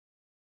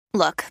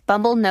Look,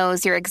 Bumble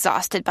knows you're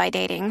exhausted by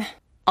dating.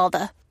 All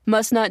the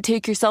must not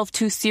take yourself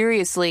too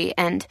seriously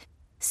and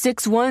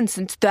 6'1"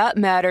 since that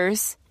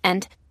matters.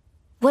 And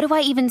what do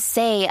I even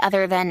say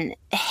other than,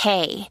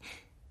 hey?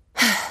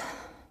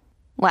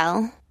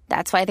 Well,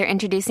 that's why they're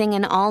introducing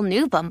an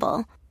all-new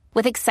Bumble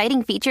with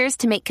exciting features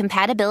to make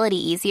compatibility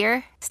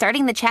easier,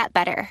 starting the chat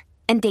better,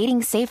 and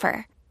dating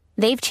safer.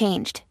 They've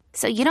changed,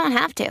 so you don't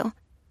have to.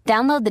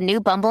 Download the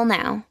new Bumble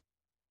now.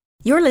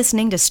 You're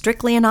listening to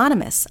Strictly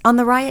Anonymous on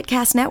the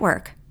Riotcast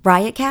Network,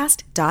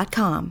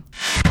 riotcast.com.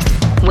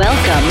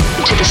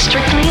 Welcome to the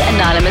Strictly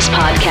Anonymous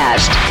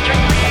Podcast.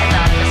 Strictly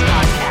Anonymous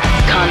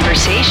Podcast.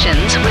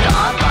 Conversations with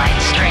online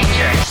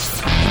strangers.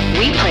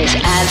 We place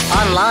ads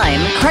online.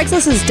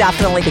 Craigslist is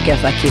definitely the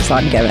gift that keeps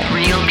on giving.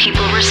 Real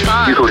people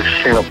respond. You go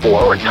to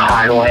Singapore or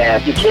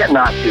Thailand, you can't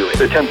not do it.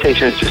 The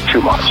temptation is just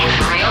too much.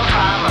 Real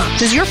problems.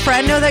 Does your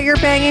friend know that you're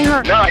banging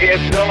her? No, he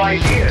has no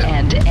idea.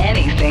 And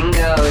anything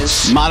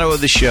goes. Motto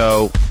of the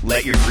show,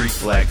 let your Greek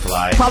flag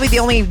fly. Probably the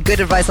only good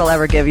advice I'll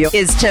ever give you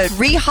is to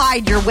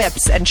re-hide your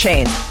whips and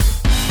chains.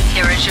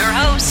 Here is your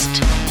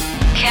host,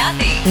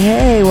 Kathy.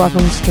 Hey, welcome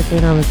to Strictly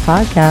Anonymous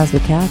Podcast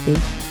with Kathy.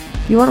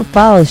 If you want to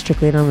follow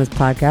Strictly Anonymous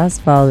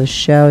Podcast, follow the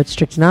show. It's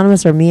Strict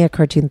Anonymous or me at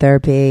Cartoon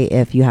Therapy.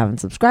 If you haven't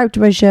subscribed to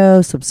my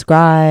show,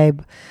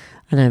 subscribe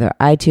on either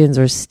iTunes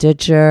or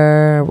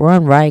Stitcher. We're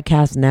on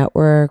Riotcast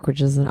Network,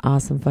 which is an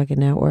awesome fucking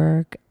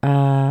network.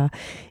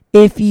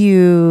 If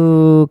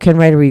you can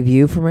write a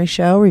review for my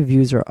show,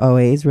 reviews are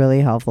always really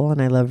helpful, and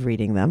I love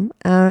reading them.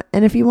 And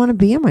if you want to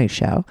be on my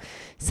show,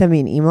 send me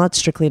an email at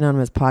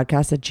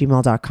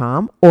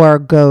strictlyanonymouspodcast@gmail.com or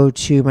go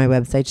to my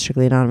website,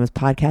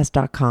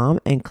 strictlyanonymouspodcast.com,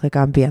 and click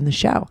on Be on the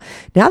Show.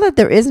 Now that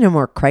there is no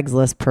more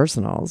Craigslist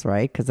personals,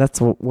 right? Because that's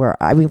where,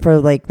 I mean, for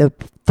like the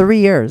 3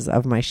 years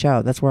of my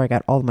show, that's where I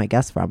got all of my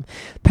guests from.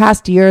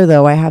 Past year,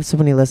 though, I have so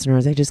many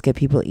listeners, I just get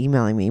people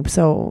emailing me.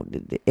 So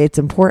it's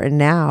important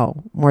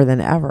now more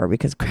than ever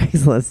because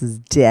Craigslist is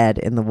dead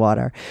in the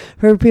water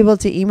for people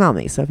to email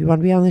me. So if you want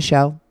to be on the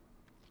show,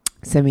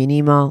 send me an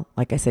email.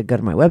 Like I said, go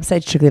to my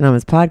website,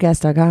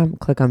 strictlyanonymouspodcast.com,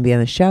 click on Be on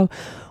the Show,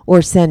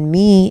 or send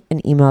me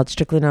an email at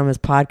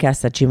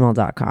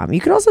strictlyanonymouspodcast@gmail.com. You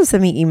could also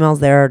send me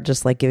emails there,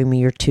 just like giving me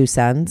your 2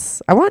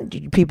 cents. I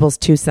want people's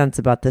 2 cents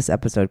about this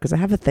episode because I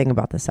have a thing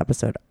about this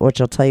episode,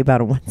 which I'll tell you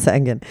about in 1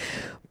 second.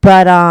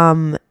 But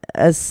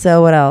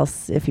so what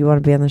else? If you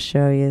want to be on the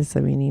show, you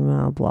send me an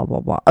email, blah,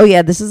 blah, blah. Oh,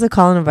 yeah, this is a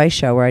call and advice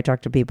show where I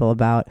talk to people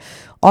about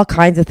all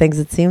kinds of things.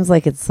 It seems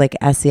like it's like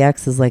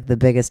SEX is like the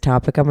biggest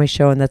topic on my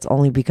show, and that's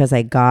only because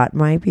I got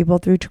my people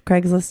through to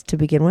Craigslist to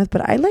begin with.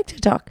 But I like to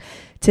talk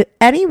to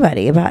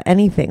anybody about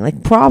anything,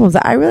 like problems.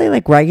 I really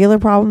like regular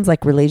problems,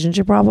 like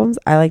relationship problems.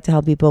 I like to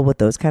help people with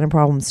those kind of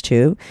problems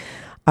too.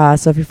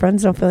 So if your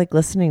friends don't feel like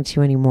listening to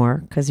you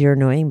anymore because you're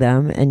annoying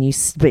them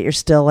but you're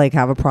still like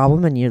have a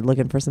problem and you're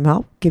looking for some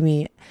help,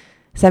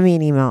 send me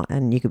an email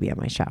and you could be on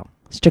my show.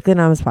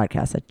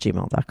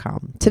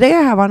 strictlyanonymouspodcast@gmail.com. Today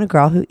I have on a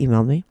girl who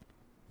emailed me.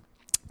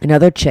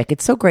 Another chick.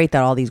 It's so great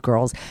that all these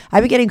girls,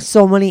 I've been getting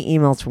so many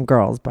emails from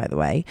girls, by the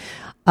way,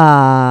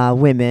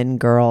 women,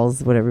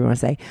 girls, whatever you want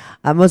to say.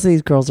 Most of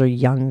these girls are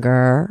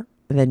younger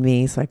than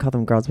me, so I call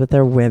them girls, but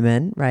they're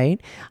women, right?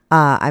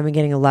 I've been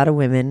getting a lot of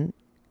women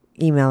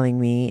emailing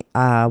me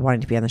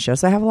wanting to be on the show,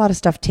 so I have a lot of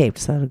stuff taped,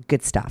 so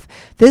good stuff.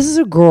 This is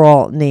a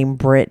girl named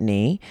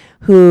Brittany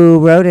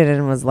who wrote it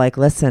and was like,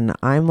 listen,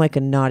 I'm like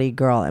a naughty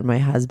girl and my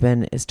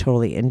husband is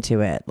totally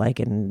into it, like,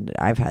 and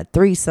I've had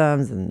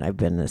threesomes and I've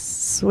been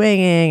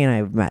swinging and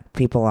I've met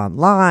people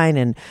online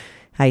and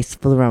I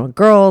fool around with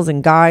girls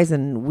and guys,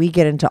 and we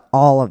get into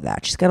all of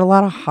that. She's got a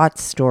lot of hot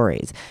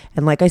stories.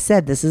 And like I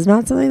said, this is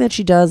not something that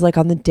she does like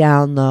on the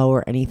down low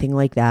or anything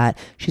like that.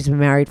 She's been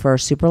married for a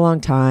super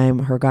long time.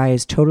 Her guy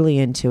is totally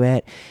into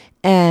it.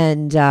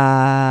 And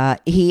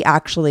he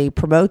actually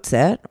promotes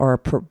it or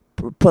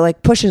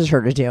pushes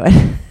her to do it.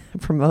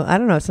 I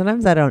don't know.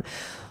 Sometimes I don't.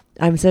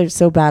 I'm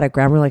so bad at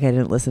grammar. Like I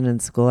didn't listen in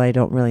school. I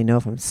don't really know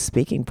if I'm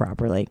speaking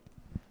properly.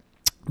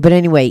 But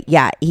anyway,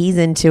 yeah, he's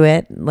into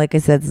it. Like I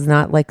said, it's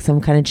not like some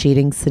kind of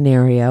cheating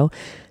scenario.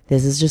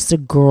 This is just a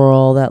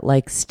girl that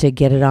likes to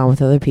get it on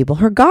with other people.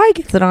 Her guy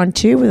gets it on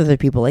too with other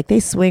people. Like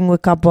they swing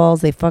with couples,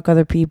 they fuck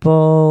other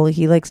people.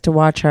 He likes to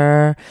watch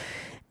her.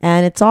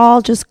 And it's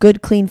all just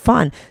good, clean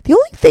fun. The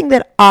only thing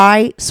that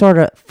I sort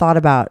of thought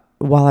about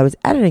while I was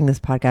editing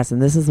this podcast,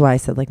 and this is why I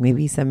said like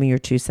maybe send me your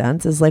 2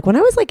 cents, is like when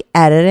I was like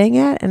editing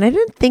it, and I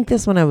didn't think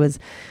this when I was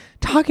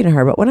talking to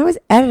her, but when I was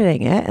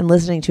editing it and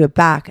listening to it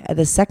back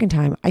the second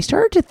time, I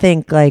started to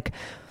think like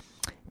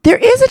there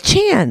is a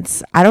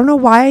chance, I don't know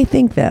why I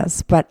think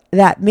this, but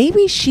that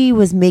maybe she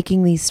was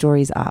making these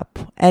stories up.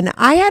 And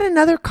I had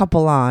another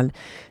couple on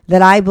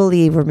that I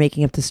believe were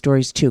making up the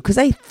stories too. Because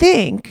I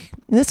think,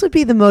 and this would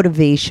be the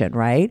motivation,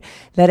 right?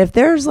 That if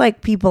there's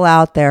like people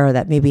out there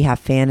that maybe have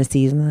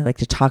fantasies and they like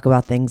to talk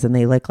about things and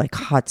they like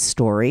hot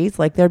stories,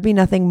 like there'd be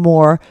nothing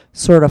more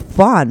sort of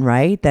fun,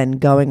 right? Than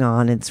going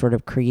on and sort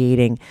of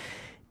creating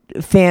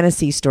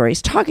fantasy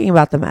stories, talking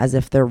about them as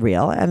if they're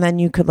real, and then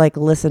you could like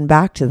listen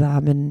back to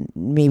them, and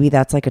maybe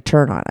that's like a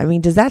turn on. I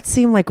mean, does that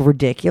seem like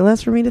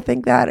ridiculous for me to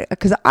think that?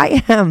 Because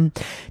I am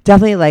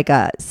definitely like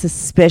a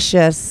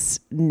suspicious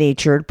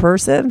natured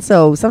person,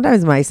 so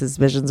sometimes my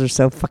suspicions are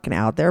so fucking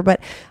out there,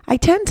 but I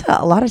tend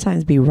to a lot of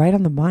times be right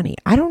on the money.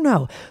 I don't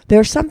know.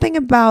 There's something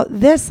about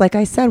this, like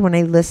I said, when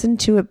I listened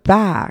to it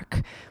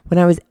back, when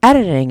I was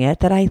editing it,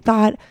 that I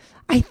thought,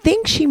 I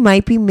think she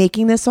might be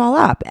making this all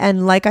up.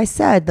 And like I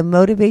said, the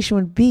motivation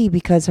would be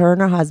because her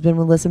and her husband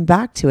would listen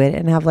back to it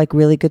and have like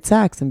really good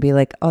sex and be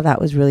like, oh,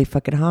 that was really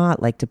fucking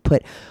hot. Like to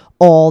put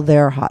all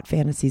their hot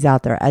fantasies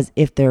out there as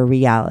if they're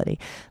reality.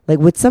 Like,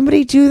 would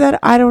somebody do that?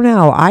 I don't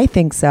know. I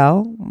think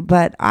so,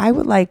 but I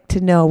would like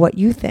to know what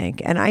you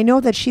think. And I know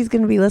that she's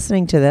going to be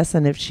listening to this.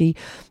 And if she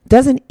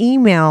doesn't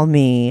email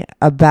me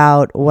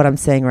about what I'm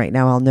saying right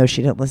now, I'll know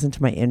she didn't listen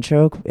to my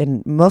intro.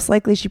 And most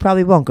likely she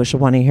probably won't, because she'll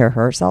want to hear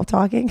herself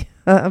talking.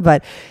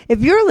 But if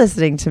you're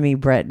listening to me,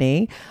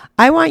 Brittany,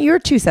 I want your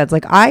 2 cents.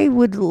 Like, I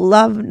would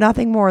love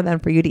nothing more than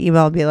for you to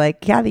email and be like,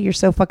 Kathy, you're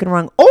so fucking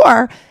wrong.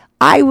 Or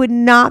I would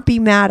not be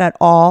mad at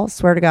all,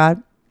 swear to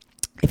God,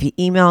 if you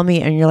email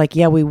me and you're like,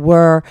 yeah, we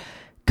were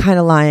kind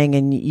of lying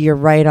and you're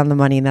right on the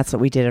money and that's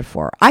what we did it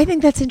for. I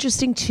think that's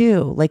interesting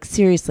too. Like,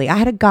 seriously, I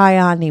had a guy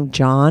on named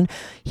John.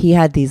 He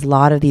had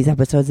lot of these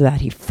episodes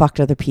about he fucked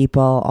other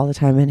people all the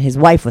time, and his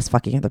wife was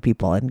fucking other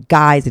people and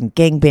guys and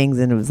gangbangs,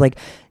 and it was like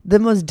the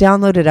most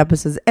downloaded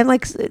episodes. And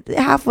like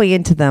halfway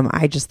into them,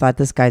 I just thought,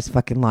 this guy's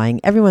fucking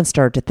lying. Everyone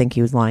started to think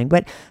he was lying,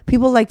 but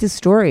people liked his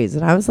stories,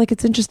 and I was like,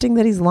 it's interesting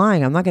that he's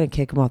lying. I'm not going to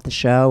kick him off the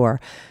show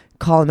or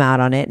call him out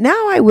on it.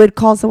 Now I would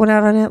call someone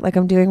out on it like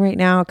I'm doing right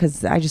now,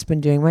 because I just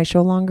been doing my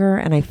show longer,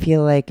 and I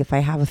feel like if I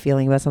have a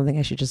feeling about something,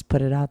 I should just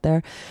put it out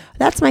there.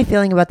 That's my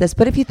feeling about this.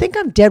 But if you think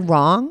I'm dead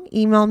wrong,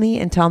 email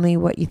me and tell me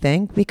what you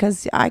think,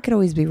 because I could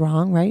always be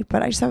wrong, right?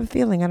 But I just have a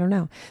feeling. I don't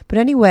know. But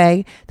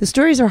anyway, the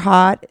stories are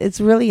hot.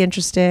 It's really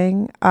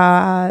interesting.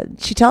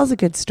 She tells a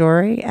good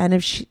story,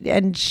 and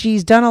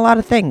she's done a lot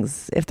of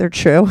things, if they're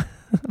true.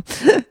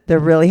 They're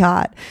really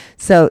hot.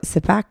 So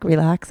sit back,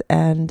 relax,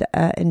 and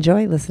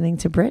enjoy listening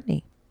to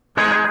Brittany.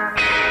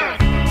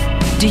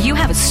 Do you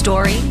have a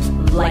story,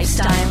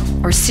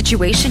 lifestyle, or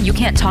situation you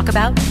can't talk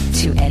about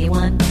to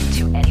anyone?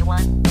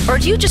 Or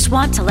do you just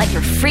want to let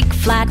your freak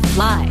flag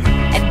fly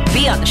and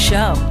be on the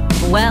show?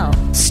 Well,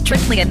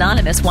 Strictly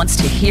Anonymous wants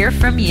to hear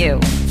from you.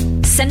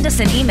 Send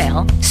us an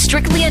email,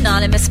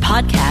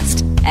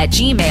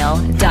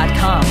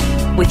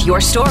 strictlyanonymouspodcast@gmail.com, with your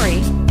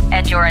story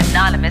and your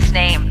anonymous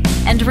name.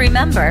 And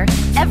remember,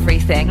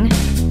 everything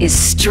is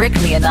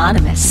strictly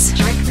anonymous.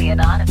 Strictly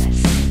anonymous.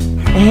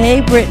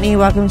 Hey, Brittany,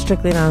 welcome to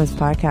Strictly Anonymous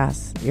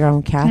Podcast. Your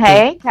own Kathy.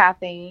 Hey,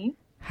 Kathy.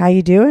 How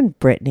you doing,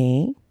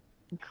 Brittany?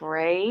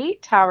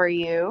 Great. How are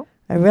you?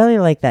 I really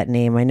like that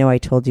name. I know I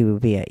told you it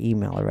would be an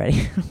email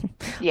already.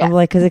 Yeah. I'm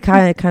like, because it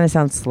kind of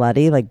sounds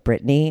slutty, like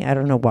Brittany. I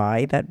don't know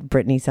why that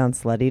Brittany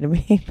sounds slutty to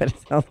me, but it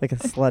sounds like a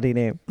slutty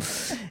name.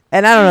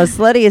 And I don't know,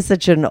 slutty is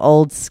such an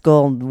old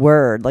school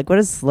word. Like, what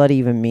does slutty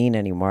even mean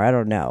anymore? I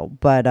don't know.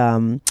 But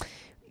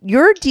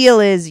your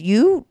deal is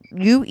you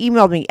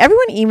emailed me.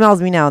 Everyone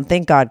emails me now, and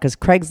thank God, because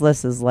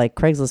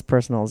Craigslist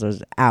personals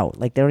is out.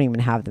 Like, they don't even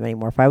have them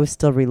anymore. If I was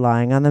still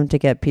relying on them to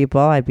get people,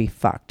 I'd be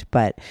fucked.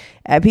 But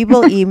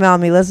people email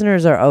me.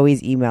 Listeners are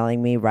always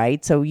emailing me,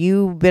 right? So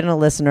you've been a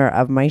listener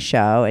of my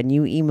show, and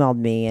you emailed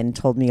me and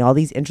told me all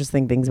these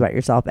interesting things about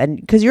yourself. And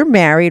because you're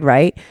married,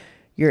 right?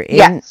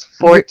 Yes,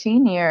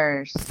 14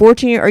 years.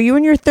 14. Are you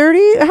in your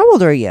 30s? How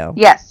old are you?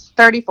 Yes,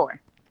 34.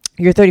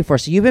 You're 34,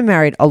 so you've been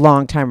married a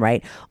long time,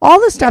 right? All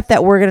the stuff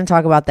that we're going to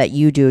talk about that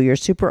you do, you're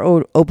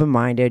super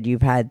open-minded.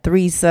 You've had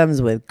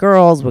threesomes with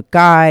girls, with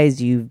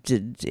guys. You've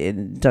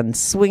done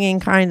swinging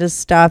kind of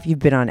stuff. You've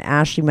been on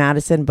Ashley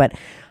Madison, but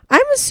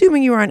I'm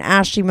assuming you were on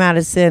Ashley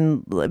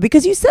Madison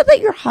because you said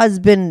that your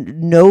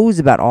husband knows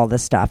about all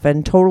this stuff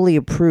and totally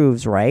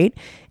approves, right?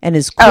 And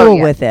is cool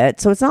with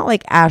it. So it's not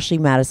like Ashley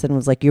Madison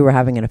was like you were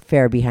having an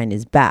affair behind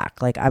his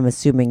back. Like, I'm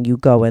assuming you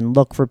go and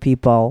look for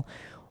people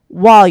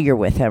while you're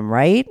with him,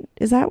 right?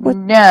 Is that what?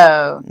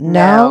 No.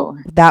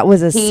 That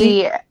was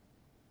He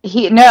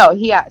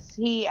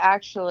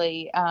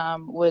actually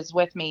was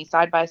with me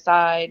side by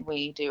side.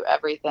 We do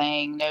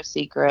everything, no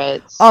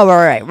secrets. Oh,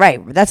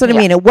 right. That's what I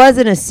mean. It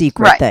wasn't a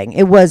secret thing.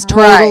 It was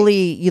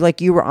totally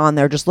you were on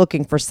there just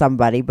looking for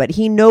somebody, but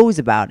he knows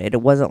about it.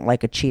 It wasn't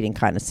like a cheating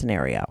kind of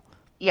scenario.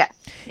 Yes.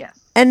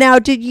 And now,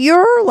 did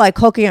your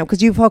hooking up,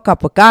 because you've hooked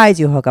up with guys,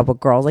 you hook up with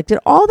girls, did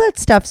all that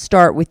stuff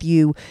start with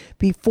you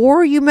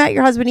before you met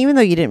your husband, even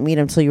though you didn't meet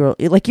him until you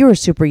were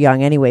super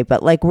young anyway,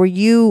 but were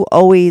you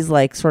always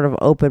sort of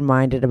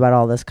open-minded about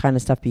all this kind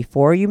of stuff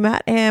before you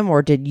met him,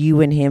 or did you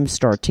and him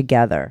start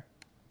together?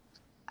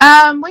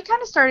 We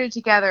kind of started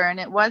together, and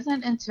it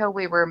wasn't until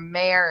we were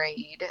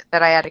married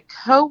that I had a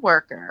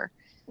coworker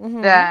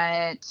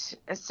that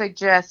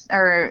suggests,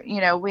 or,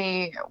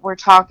 we were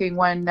talking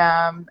one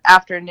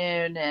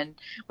afternoon and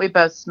we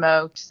both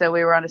smoked. So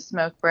we were on a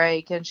smoke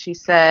break and she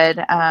said,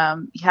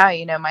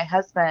 yeah, my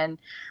husband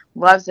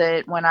loves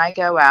it when I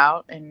go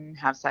out and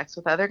have sex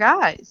with other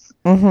guys.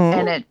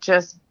 And it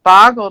just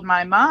boggled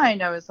my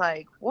mind. I was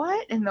like,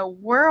 what in the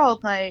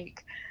world?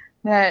 Like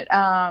that,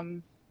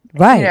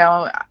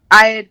 right.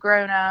 I had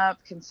grown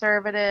up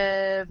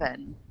conservative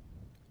and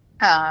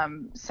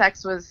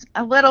sex was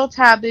a little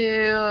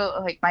taboo.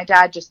 Like my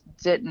dad just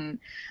didn't.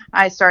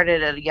 I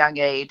started at a young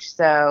age,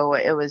 so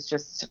it was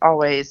just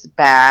always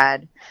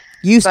bad.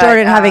 You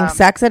started having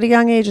sex at a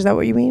young age? Is that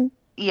what you mean?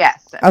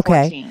 Yes. At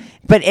 14.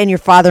 And your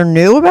father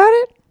knew about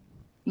it?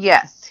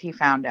 Yes, he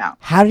found out.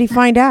 How did he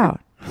find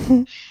out?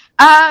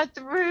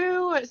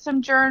 Through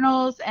some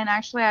journals, and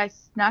actually I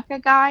snuck a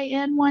guy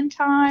in one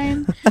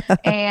time,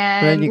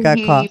 and you got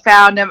he caught.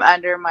 found him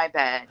under my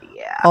bed.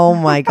 Yeah. Oh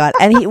my God.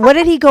 And what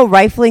did he go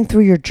rifling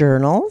through your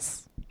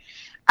journals?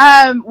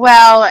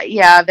 Well,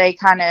 yeah, they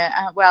kind of,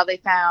 they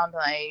found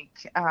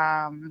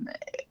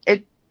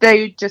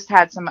they just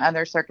had some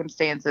other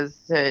circumstances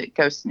to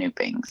go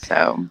snooping.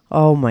 So.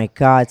 Oh my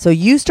God. So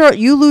you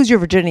lose your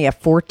virginity at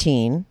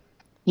 14.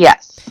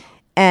 Yes.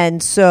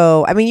 And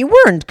so, I mean, you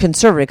weren't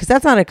conservative because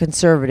that's not a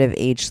conservative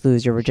age to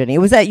lose your virginity. It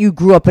was that you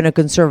grew up in a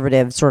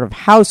conservative sort of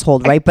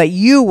household, right? But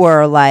you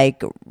were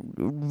like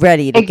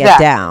ready to get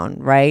down,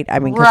 right? I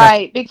mean,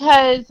 right.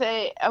 Because,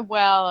 I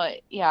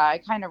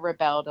kind of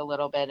rebelled a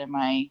little bit in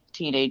my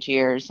teenage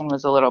years and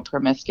was a little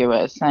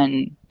promiscuous.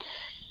 And,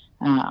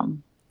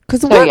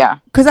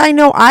 Because I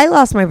know I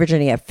lost my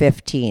virginity at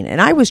 15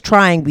 and I was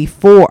trying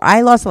before.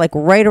 I lost it like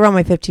right around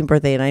my 15th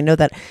birthday. And I know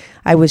that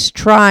I was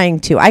trying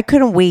to. I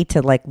couldn't wait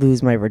to like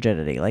lose my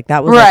virginity. Like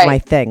that was like my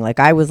thing. Like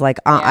I was like,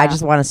 I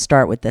just want to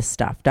start with this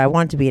stuff. I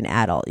wanted to be an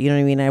adult. You know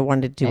what I mean? I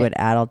wanted to do what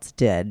adults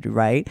did,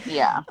 right?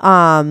 Yeah.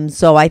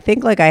 So I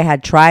think like I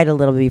had tried a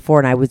little bit before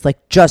and I was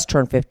like just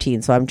turned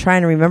 15. So I'm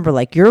trying to remember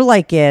like you're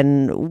like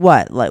in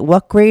what? Like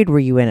what grade were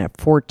you in at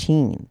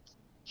 14?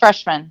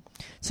 Freshman.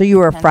 So you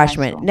were a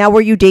freshman. Now, were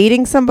you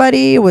dating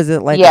somebody? Was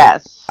it like...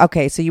 Yes.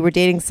 Okay, so you were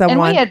dating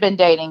someone... And we had been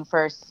dating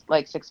for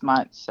like 6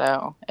 months,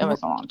 so it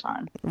was a long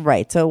time.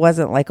 Right, so it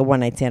wasn't like a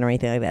one-night stand or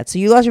anything like that. So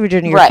you lost your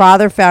virginity. Your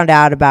father found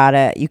out about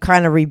it. You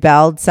kind of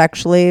rebelled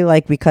sexually,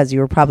 like because you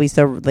were probably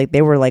so... Like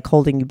they were like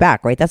holding you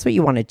back, right? That's what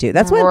you want to do.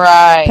 That's what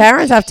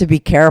parents have to be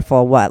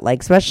careful,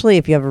 like especially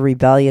if you have a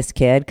rebellious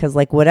kid, because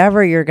like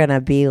whatever you're going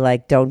to be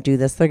like, don't do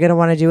this, they're going to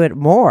want to do it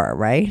more,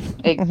 right?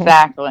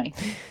 Exactly.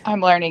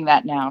 I'm learning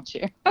that now,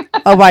 too.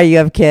 Oh, why? You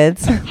have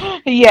kids?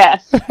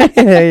 Yes.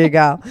 There you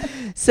go.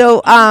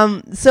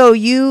 So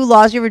you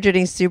lost your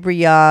virginity super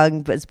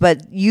young,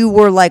 but you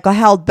were like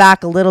held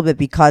back a little bit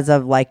because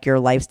of like your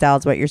lifestyle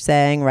is what you're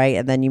saying, right?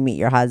 And then you meet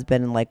your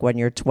husband and like when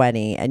you're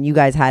 20 and you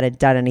guys hadn't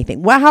done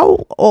anything. Well,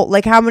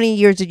 how many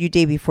years did you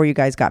date before you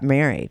guys got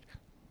married?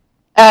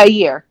 A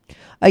year.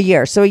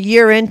 So a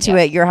year into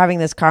it, you're having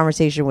this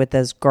conversation with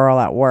this girl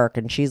at work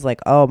and she's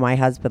like, oh, my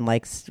husband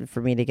likes for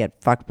me to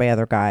get fucked by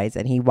other guys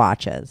and he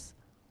watches.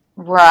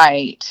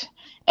 Right.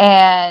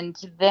 And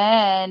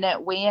then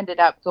we ended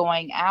up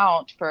going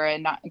out for a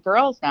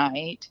girls'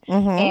 night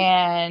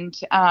and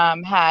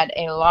had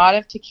a lot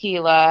of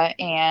tequila,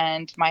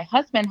 and my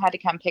husband had to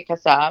come pick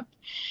us up.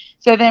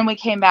 So then we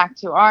came back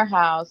to our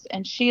house,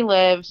 and she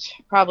lived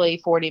probably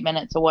 40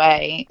 minutes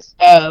away.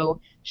 So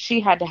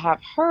she had to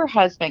have her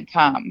husband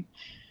come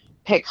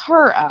pick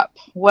her up.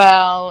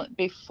 Well,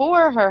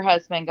 before her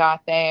husband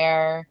got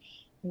there,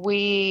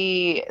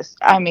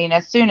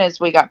 as soon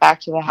as we got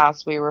back to the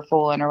house, we were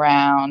fooling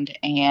around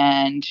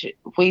and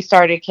we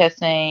started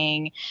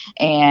kissing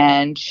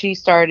and she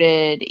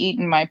started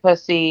eating my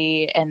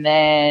pussy and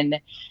then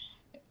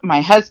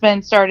my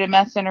husband started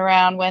messing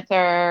around with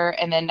her.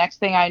 And then next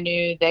thing I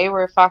knew, they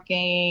were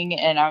fucking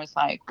and I was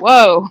like,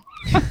 whoa,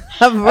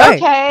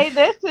 okay,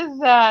 this is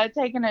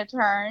taking a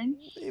turn.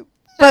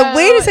 But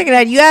wait a second,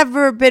 had you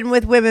ever been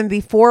with women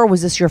before or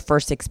was this your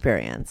first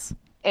experience?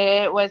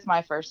 It was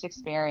my first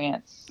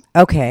experience.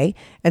 Okay.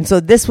 And so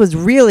this was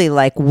really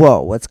like,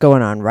 whoa, what's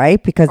going on,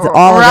 right? Because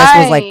all of this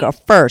was like a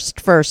first.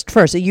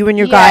 So you and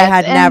your guy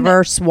had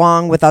never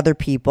swung with other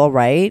people,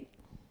 right?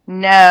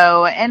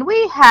 No. And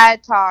we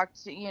had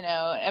talked,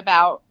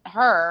 about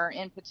her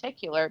in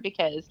particular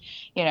because,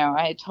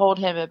 I had told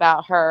him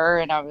about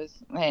her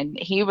and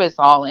he was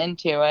all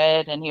into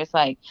it and he was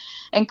like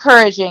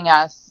encouraging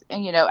us,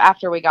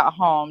 after we got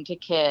home to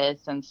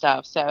kiss and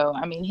stuff. So,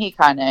 he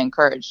kind of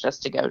encouraged us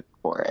to go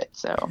for it.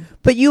 So,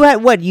 but you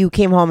had you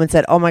came home and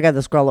said, oh my God,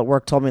 this girl at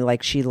work told me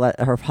like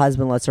her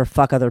husband lets her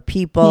fuck other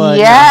people.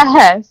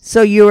 Yes.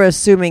 So you were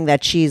assuming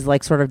that she's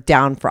like sort of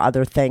down for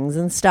other things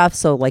and stuff.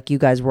 So like you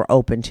guys were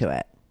open to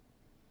it.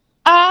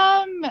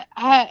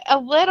 A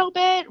little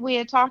bit. We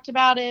had talked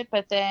about it,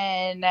 but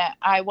then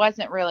I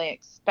wasn't really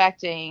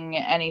expecting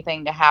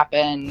anything to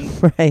happen.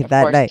 Right,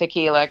 that night.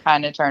 Tequila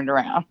kind of turned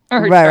around.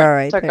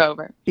 Right. Took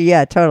over.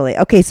 Yeah, totally.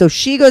 Okay, so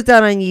she goes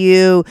down on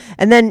you,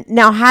 and then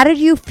now, how did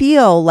you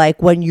feel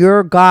like when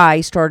your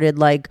guy started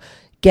like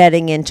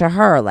getting into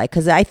her? Like,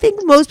 because I think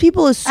most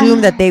people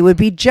assume that they would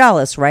be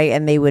jealous, right?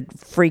 And they would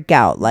freak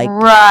out. Like,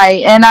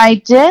 right. And I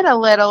did a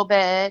little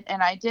bit,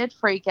 and I did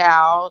freak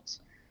out.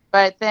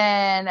 But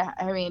then,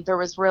 I mean,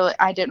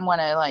 I didn't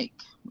want to like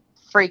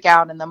freak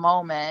out in the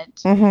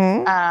moment.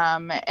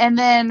 And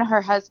then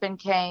her husband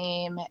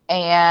came,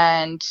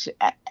 and,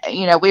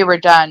 we were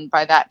done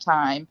by that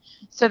time.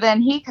 So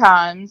then he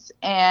comes,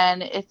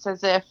 and it's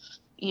as if,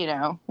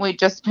 we'd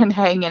just been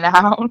hanging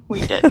out.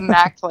 We didn't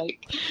act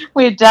like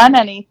we had done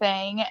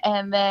anything.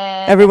 And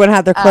then everyone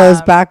had their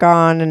clothes back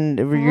on, and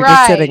you're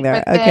just sitting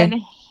there. But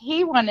then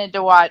he wanted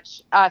to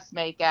watch us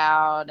make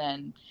out,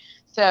 and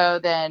so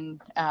then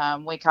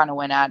we kind of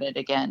went at it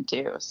again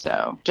too.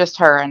 So just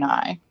her and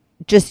I.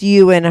 Just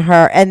you and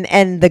her,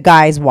 and the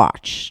guys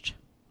watched.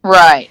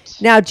 Right.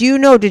 Now,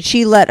 did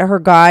she let her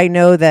guy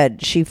know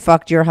that she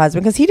fucked your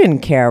husband? Because he didn't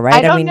care, right?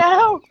 I don't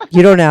know.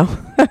 You don't know.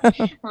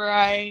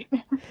 Right.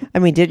 I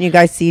mean, didn't you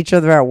guys see each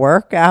other at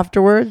work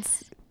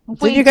afterwards?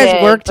 Did you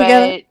guys work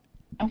together?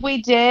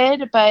 We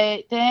did,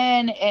 but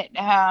then it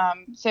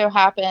so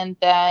happened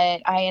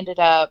that I ended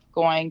up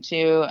going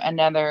to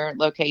another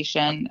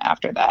location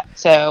after that.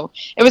 So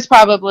it was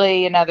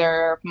probably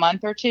another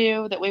month or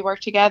two that we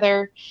worked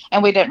together,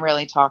 and we didn't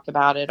really talk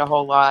about it a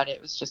whole lot. It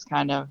was just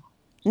kind of.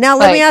 Now,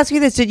 let me ask you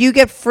this. Did you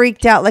get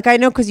freaked out? Like, I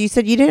know because you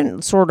said you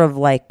didn't sort of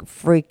like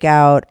freak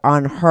out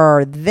on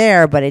her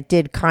there, but it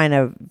did kind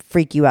of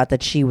freak you out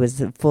that she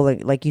was fully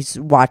like you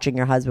watching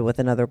your husband with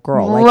another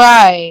girl. Like,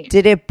 right.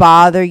 Did it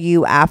bother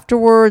you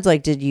afterwards?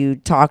 Like, did you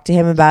talk to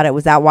him about it?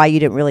 Was that why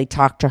you didn't really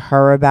talk to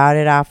her about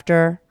it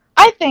after?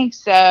 I think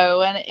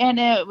so. And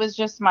it was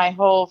just my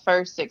whole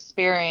first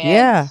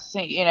experience,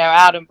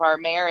 out of our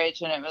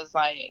marriage. And it was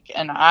like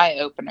an eye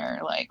opener,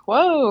 like,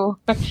 whoa,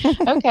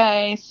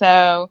 okay.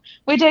 So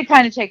we did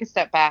kind of take a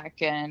step back,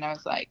 and I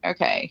was like,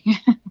 okay,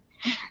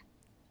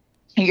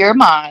 you're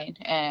mine.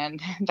 And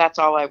that's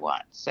all I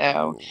want.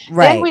 So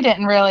then we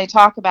didn't really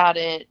talk about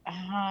it,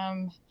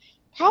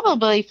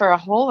 probably for a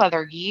whole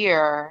other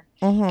year.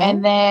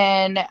 And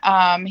then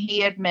he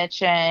had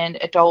mentioned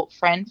Adult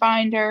Friend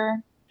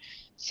Finder.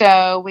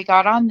 So we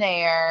got on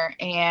there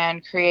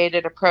and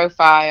created a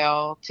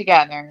profile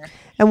together.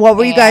 And what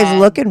were you guys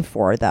looking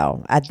for,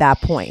 though, at that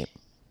point?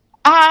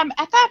 At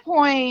that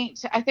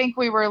point, I think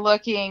we were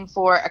looking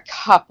for a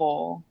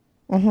couple.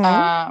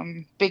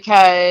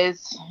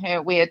 Because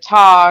we had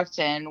talked,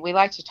 and we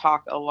like to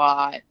talk a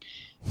lot.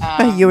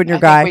 You and your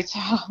guy.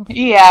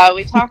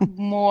 We talk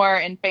more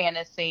in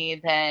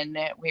fantasy than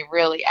we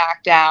really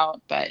act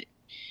out, but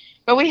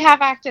we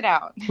have acted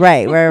out.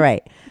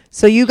 Right.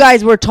 So you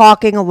guys were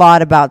talking a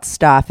lot about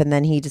stuff, and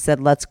then he just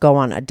said, let's go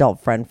on Adult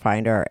Friend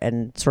Finder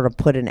and sort of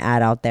put an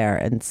ad out there.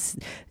 And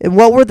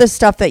what were the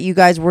stuff that you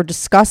guys were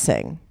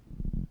discussing?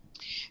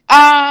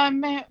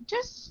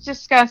 Just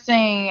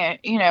discussing, I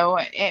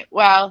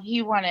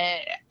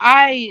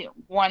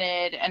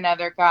wanted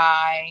another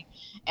guy,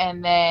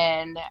 and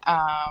then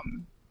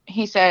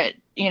he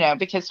said,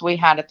 because we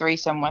had a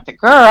threesome with a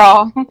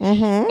girl,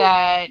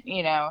 that,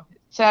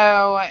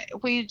 so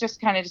we just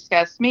kind of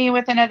discussed me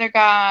with another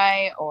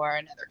guy or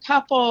another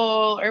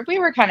couple, or we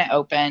were kind of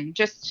open,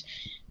 just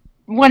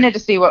wanted to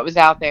see what was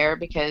out there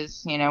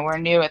because, we're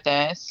new at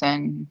this,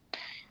 and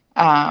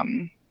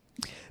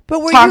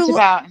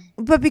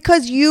but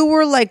because you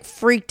were like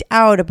freaked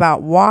out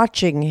about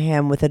watching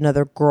him with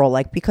another girl,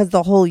 like because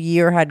the whole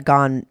year had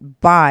gone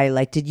by,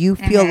 like did you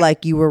feel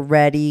like you were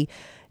ready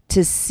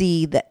to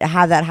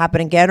have that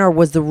happen again, or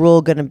was the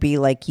rule going to be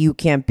like you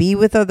can't be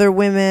with other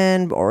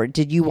women, or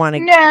did you want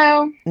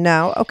to?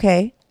 No.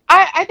 Okay.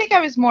 I think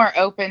I was more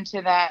open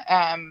to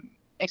that,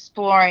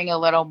 exploring a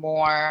little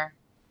more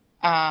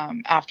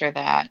after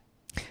that.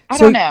 I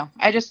don't know.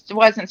 I just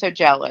wasn't so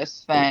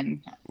jealous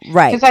then.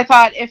 Right. Because I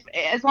thought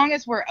as long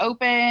as we're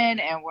open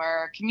and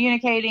we're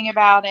communicating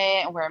about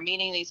it and we're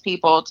meeting these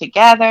people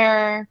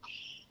together,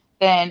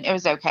 then it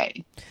was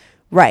okay.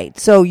 Right.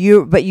 So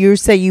you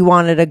say you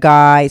wanted a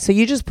guy. So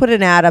you just put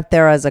an ad up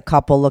there as a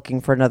couple looking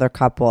for another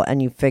couple,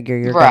 and you figure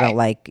you're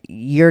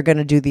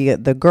gonna do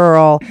the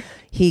girl.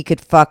 He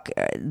could fuck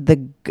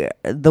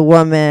the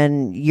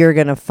woman. You're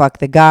gonna fuck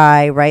the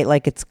guy, right?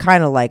 Like it's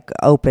kind of like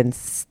open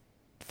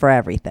for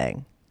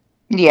everything.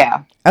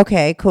 Yeah.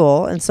 Okay,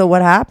 cool. And so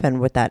what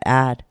happened with that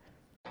ad?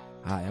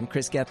 Hi, I'm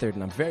Chris Gethard,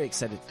 and I'm very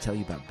excited to tell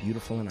you about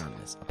Beautiful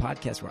Anonymous, a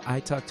podcast where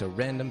I talk to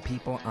random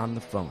people on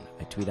the phone.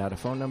 I tweet out a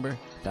phone number,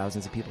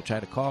 thousands of people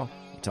try to call.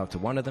 You talk to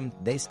one of them,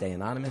 they stay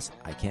anonymous.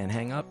 I can't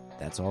hang up.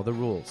 That's all the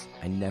rules.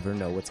 I never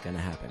know what's going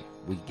to happen.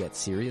 We get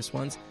serious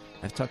ones.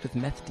 I've talked with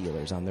meth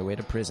dealers on their way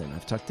to prison.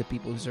 I've talked to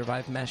people who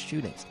survived mass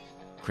shootings.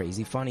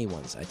 Crazy funny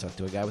ones. I talked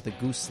to a guy with a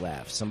goose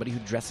laugh, somebody who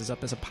dresses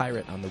up as a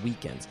pirate on the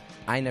weekends.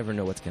 I never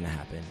know what's going to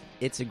happen.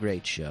 It's a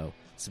great show.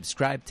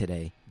 Subscribe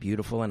today,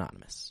 Beautiful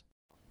Anonymous.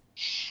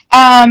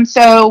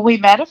 So we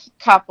met a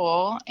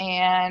couple,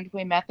 and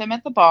we met them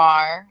at the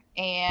bar,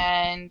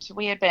 and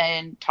we had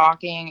been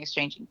talking,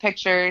 exchanging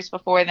pictures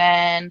before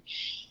then.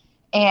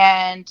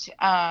 And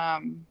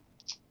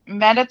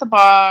met at the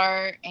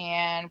bar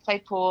and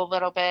played pool a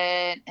little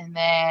bit, and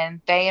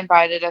then they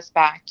invited us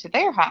back to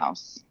their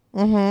house.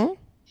 Mm-hmm.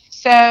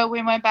 So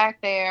we went back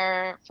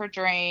there for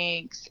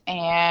drinks,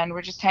 and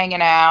we're just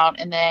hanging out,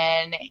 and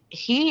then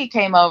he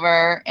came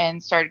over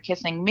and started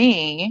kissing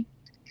me,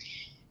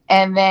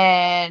 and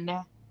then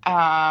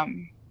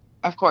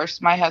of course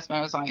my husband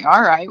was like,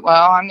 all right,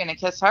 well, I'm gonna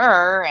kiss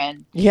her.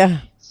 And Yeah.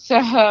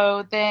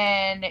 so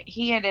then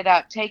he ended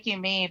up taking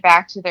me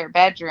back to their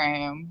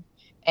bedroom,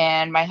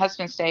 and my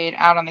husband stayed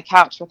out on the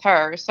couch with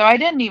her. So I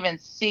didn't even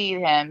see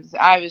him.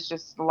 I was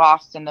just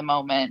lost in the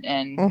moment,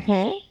 and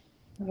Mm-hmm.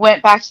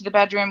 went back to the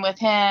bedroom with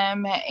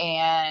him,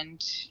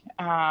 and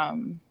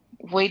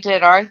we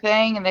did our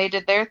thing, and they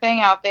did their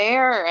thing out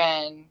there,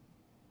 and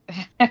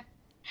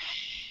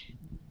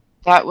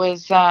that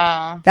was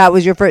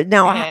your first.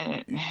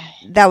 Now,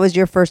 that was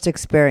your first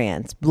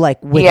experience,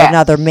 like with Yes.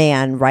 another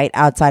man, right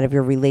outside of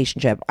your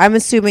relationship. I'm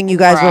assuming you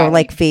guys were Right.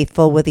 like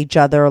faithful with each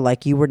other,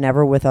 like you were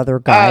never with other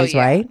guys,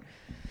 yeah. right?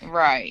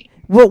 right.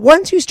 Well,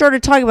 once you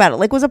started talking about it,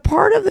 like, was a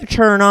part of the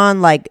turn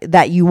on like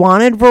that you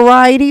wanted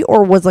variety,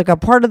 or was like a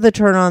part of the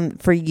turn on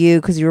for you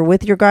because you were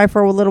with your guy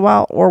for a little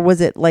while, or was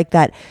it like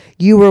that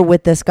you were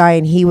with this guy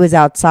and he was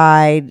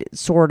outside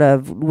sort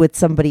of with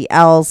somebody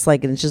else,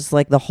 like, and it's just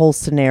like the whole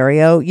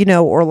scenario, you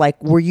know, or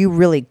like were you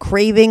really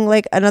craving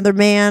like another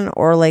man,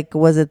 or like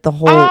was it the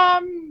whole?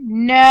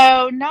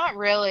 No, not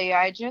really.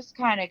 I just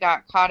kind of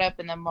got caught up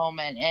in the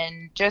moment,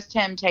 and just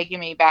him taking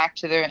me back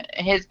to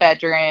his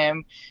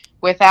bedroom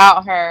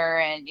without her,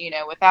 and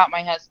without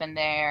my husband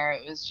there.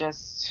 It was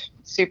just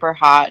super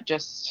hot,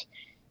 just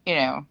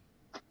us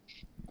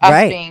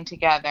Right. being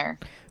together.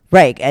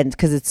 Right, and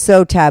because it's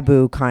so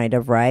taboo, kind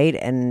of, right?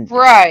 And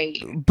Right.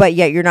 but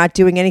yet you're not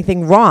doing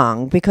anything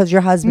wrong because your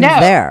husband's No.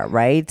 there,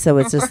 right? So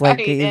it's just Right,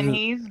 like, and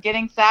he's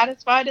getting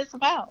satisfied as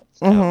well.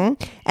 So.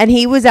 Mm-hmm. And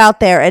he was out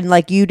there, and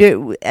like you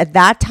did at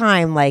that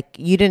time, like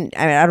you didn't.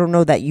 I mean, I don't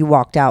know that you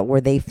walked out.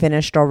 Were they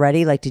finished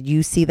already? Like, did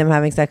you see them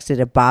having sex?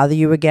 Did it bother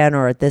you again,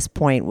 or at this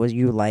point was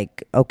you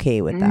like okay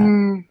with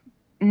that?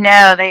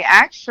 No, they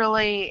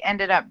actually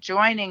ended up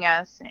joining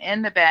us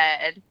in the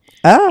bed.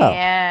 Oh,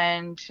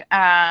 And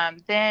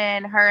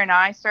then her and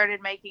I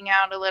started making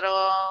out a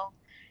little,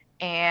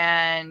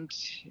 and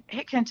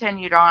it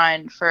continued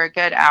on for a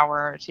good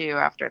hour or two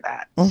after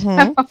that.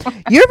 mm-hmm.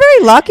 You're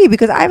very lucky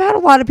because I've had a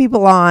lot of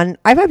people on.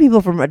 I've had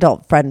people from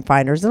Adult Friend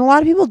Finders, and a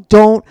lot of people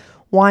don't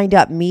wind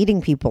up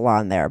meeting people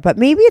on there. But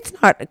maybe it's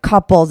not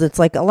couples. It's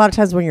like a lot of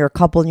times when you're a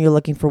couple and you're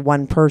looking for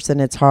one person,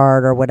 it's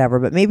hard or whatever.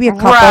 But maybe a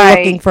couple Right.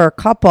 looking for a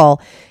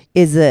couple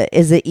is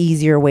a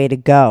easier way to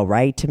go,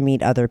 right? To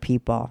meet other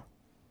people.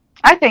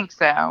 I think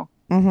so.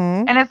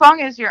 Mm-hmm. And as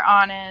long as you're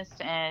honest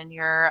and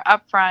you're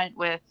upfront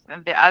with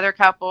the other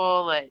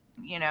couple, that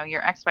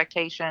your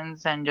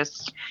expectations, and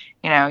just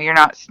you're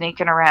not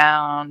sneaking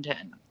around.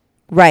 And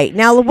Right.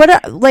 Now,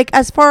 like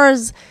as far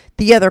as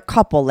the other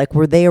couple, like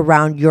were they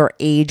around your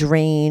age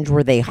range?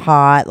 Were they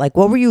hot? Like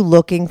what were you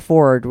looking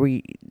for? Do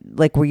you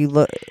know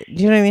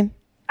what I mean?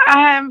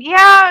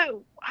 Yeah,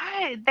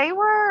 they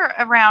were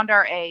around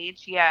our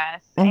age,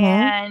 yes. Mhm.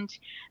 And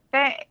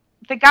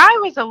the guy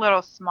was a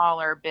little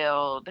smaller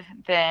build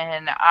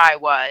than I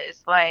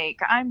was. Like,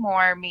 I'm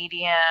more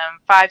medium,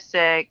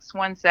 5'6",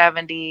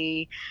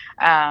 170,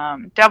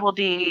 double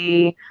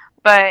D,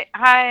 but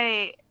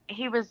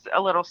he was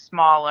a little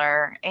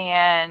smaller,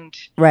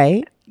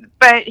 Right.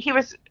 but he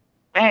was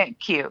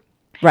cute.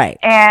 Right.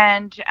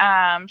 And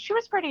she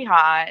was pretty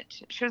hot.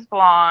 She was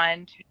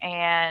blonde,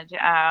 and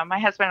my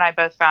husband and I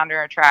both found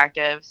her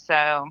attractive,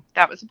 so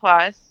that was a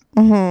plus.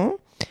 Mm-hmm.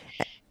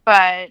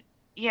 But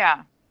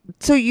yeah.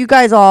 So you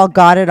guys all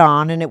got it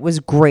on, and it was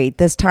great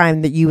this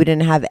time that you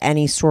didn't have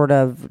any sort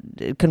of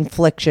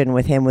confliction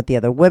with him with the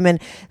other women.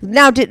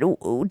 Now,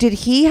 did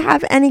he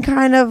have any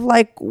kind of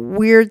like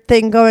weird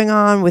thing going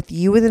on with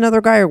you with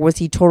another guy, or was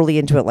he totally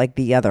into it like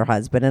the other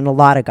husband? And a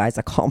lot of guys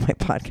that call my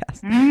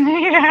podcast.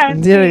 Yeah,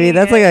 Do you know what I mean?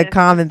 That's like a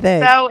common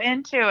thing. So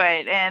into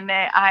it, and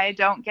I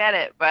don't get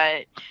it,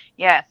 but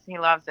yes, he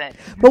loves it.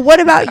 But what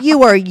about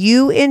you? Are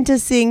you into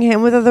seeing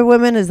him with other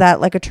women? Is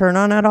that like a turn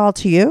on at all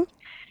to you?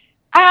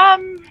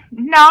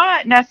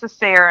 Not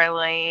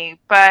necessarily,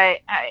 but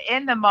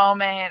in the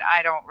moment,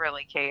 I don't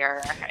really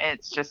care.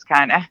 It's just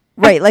kind of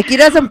Right. Like it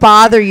doesn't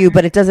bother you,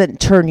 but it doesn't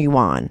turn you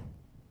on.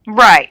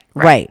 right.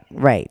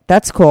 Right.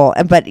 That's cool.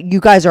 But you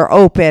guys are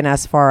open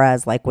as far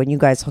as like when you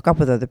guys hook up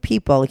with other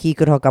people, he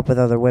could hook up with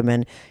other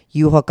women,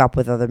 you hook up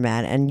with other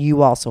men, and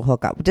you also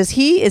hook up. Is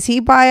he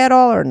bi at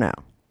all or no?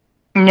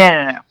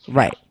 No.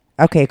 Right.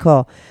 Okay,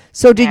 cool.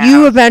 So did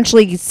you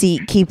eventually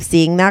keep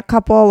seeing that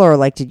couple, or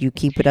like did you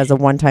keep it as a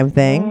one-time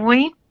thing?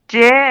 We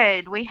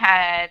did. We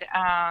had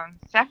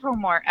several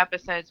more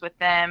episodes with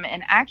them,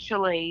 and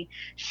actually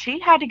she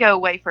had to go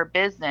away for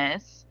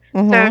business.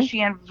 So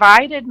she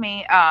invited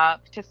me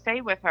up to stay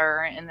with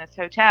her in this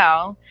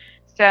hotel.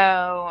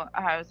 So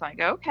I was like,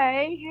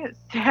 okay.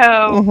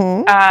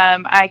 So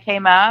I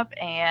came up,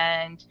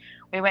 and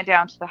we went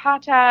down to the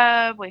hot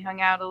tub, we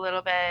hung out a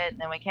little bit, and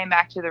then we came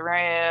back to the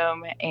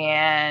room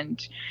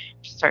and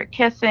started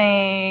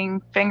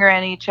kissing,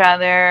 fingering each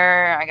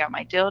other. I got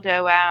my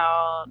dildo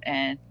out,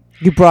 and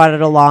you brought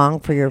it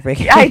along for your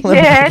vacation. I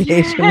did,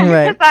 because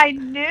right. I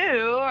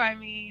knew. I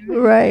mean,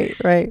 right.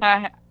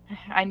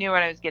 I knew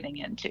what I was getting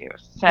into.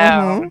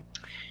 So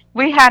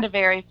we had a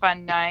very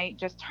fun night,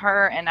 just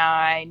her and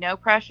I. No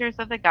pressures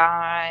of the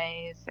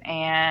guys,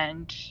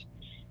 and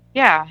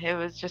yeah, it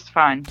was just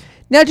fun.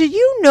 Now, did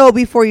you know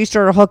before you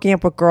started hooking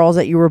up with girls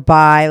that you were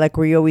bi? Like,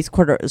 were you always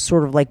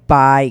sort of like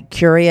bi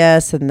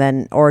curious, and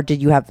then, or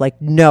did you have like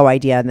no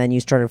idea, and then you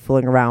started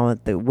fooling around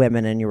with the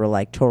women, and you were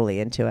like totally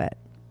into it?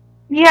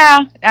 Yeah,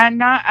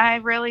 I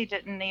really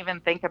didn't even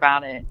think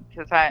about it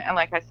because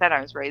like I said,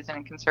 I was raised in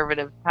a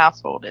conservative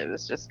household. It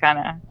was just kind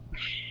of,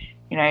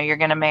 you're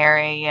going to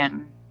marry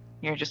and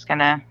you're just going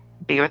to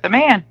be with a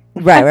man.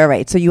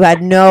 Right. So you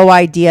had no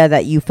idea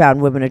that you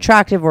found women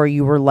attractive, or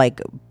you were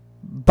like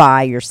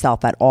by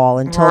yourself at all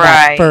until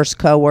that first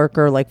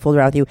coworker like fooled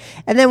around with you.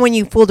 And then when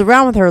you fooled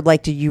around with her,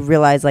 like, did you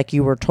realize like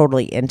you were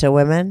totally into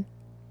women?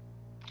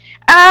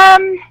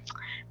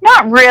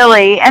 Not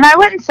really, and I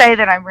wouldn't say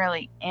that I'm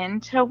really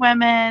into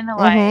women.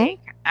 Like,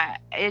 I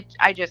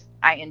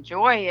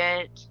enjoy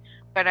it,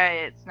 but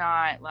it's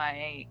not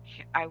like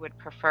I would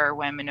prefer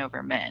women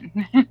over men.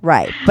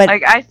 Right, but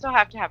like I still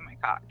have to have my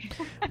cock.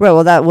 Right.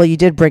 Well, you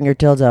did bring your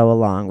dildo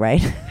along,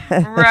 right?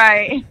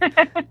 Right.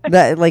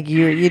 That like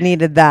you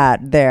needed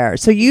that there.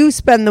 So you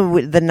spend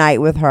the night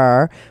with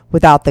her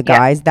without the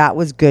guys. Yeah. That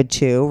was good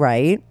too,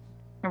 right?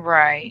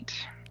 Right.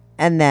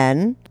 And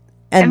then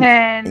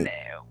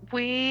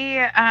we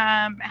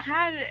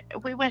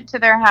we went to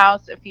their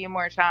house a few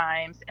more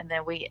times, and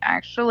then we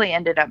actually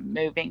ended up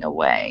moving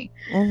away.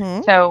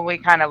 So we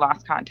kind of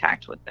lost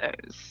contact with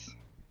those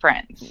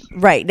friends.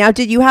 Right. Now,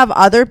 did you have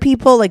other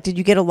people? Like, did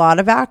you get a lot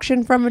of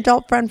action from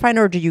Adult Friend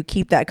Finder, or did you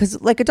keep that?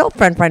 Because like Adult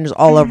Friend Finder is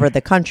all over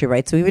the country,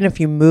 right? So even if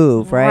you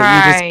move, right,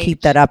 you just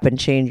keep that up and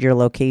change your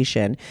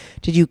location.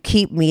 Did you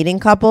keep meeting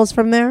couples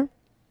from there?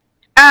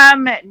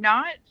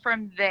 Not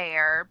from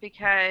there,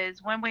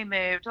 because when we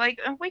moved, like,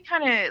 we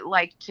kind of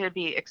like to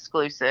be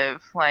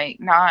exclusive, like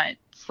not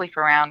sleep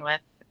around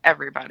with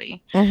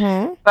everybody.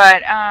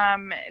 But,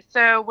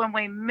 so when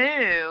we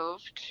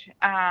moved,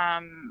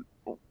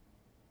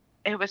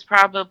 it was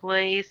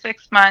probably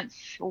 6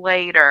 months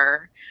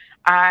later,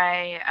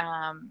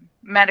 I,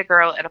 met a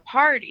girl at a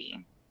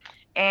party.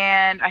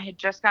 And I had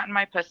just gotten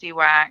my pussy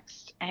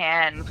waxed,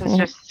 and was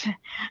just,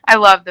 I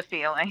love the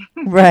feeling.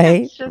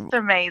 Right. It's just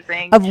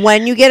amazing. Of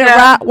when you get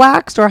it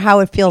waxed, or how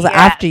it feels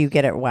after you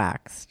get it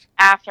waxed?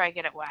 After I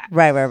get it waxed.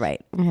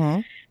 Right.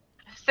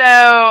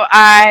 So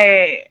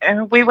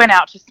we went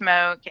out to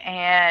smoke,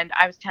 and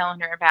I was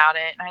telling her about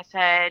it, and I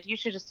said, you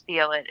should just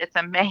feel it. It's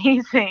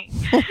amazing.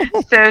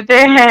 So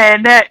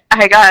then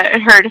I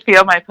got her to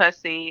feel my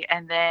pussy,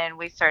 and then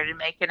we started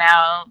making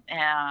out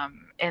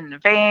in the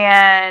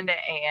van,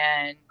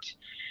 and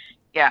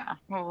yeah,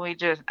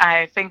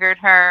 I fingered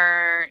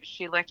her,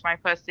 she licked my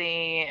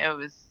pussy. It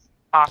was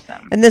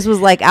awesome. And this was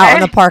like out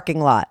in the parking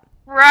lot?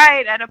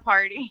 Right, at a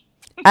party.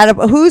 At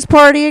whose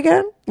party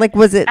again? Like,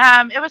 was it?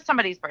 It was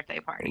somebody's birthday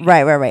party.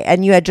 Right.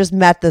 And you had just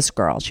met this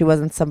girl. She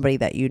wasn't somebody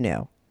that you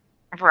knew.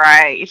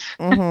 Right.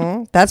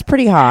 That's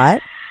pretty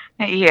hot.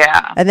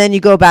 Yeah. And then you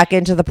go back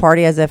into the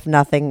party as if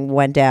nothing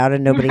went down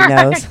and nobody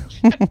knows.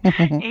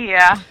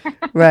 Yeah.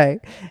 Right.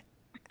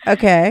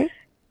 Okay.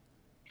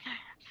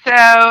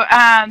 So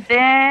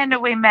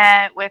then we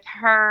met with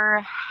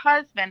her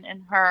husband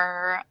and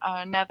her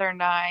another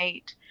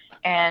night,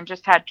 and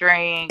just had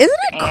drinks. Isn't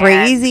it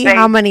crazy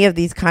how many of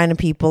these kind of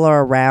people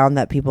are around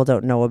that people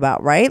don't know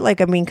about, right?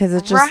 Like, I mean, because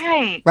it's just,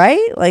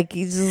 right? Like,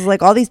 it's just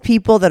like all these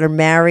people that are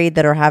married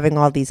that are having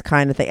all these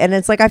kind of things. And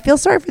it's like, I feel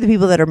sorry for the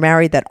people that are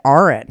married that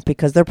aren't,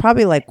 because they're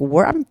probably like,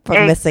 I'm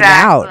missing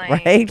out,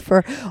 right?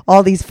 For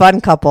all these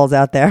fun couples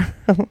out there.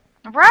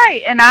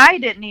 Right. And I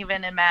didn't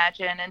even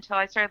imagine until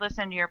I started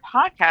listening to your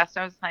podcast.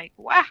 I was like,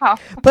 wow.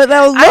 But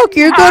though, look,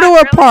 you go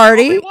to a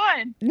party.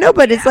 No,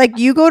 but it's like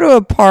you go to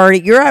a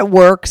party. You're at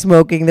work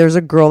smoking. There's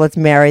a girl that's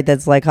married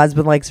that's like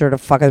husband likes her to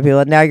fuck other people.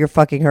 And now you're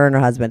fucking her and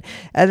her husband.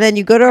 And then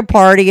you go to a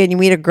party and you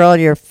meet a girl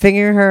and you're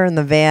fingering her in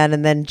the van.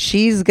 And then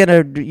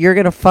you're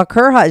going to fuck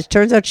her husband.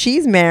 Turns out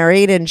she's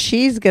married and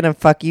she's going to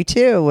fuck you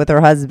too with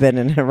her husband.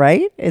 And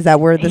right? Is that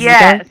where this is going?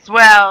 Yes.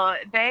 Well,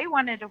 they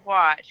wanted to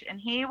watch, and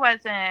he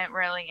wasn't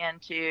really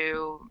into,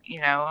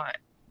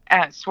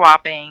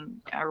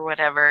 swapping or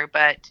whatever,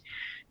 but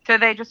so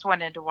they just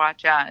wanted to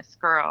watch us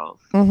girls.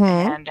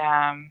 And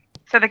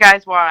so the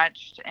guys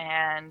watched,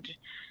 and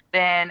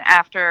then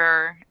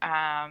after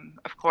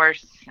of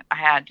course I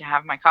had to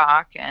have my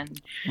cock,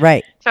 and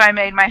so I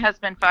made my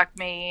husband fuck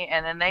me,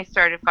 and then they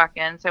started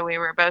fucking, so we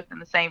were both in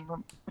the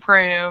same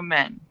room.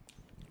 And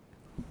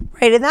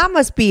right, and that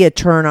must be a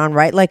turn on,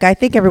 right? Like, I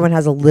think everyone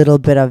has a little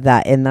bit of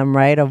that in them,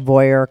 right? A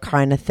voyeur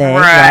kind of thing,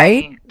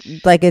 right?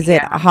 Like, is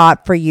it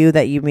hot for you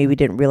that you maybe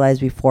didn't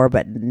realize before,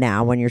 but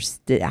now when you're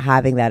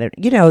having that,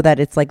 that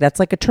it's like, that's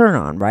like a turn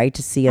on, right?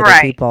 To see other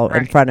people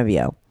in front of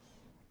you.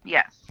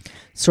 Yes.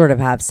 sort of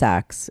have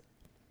sex.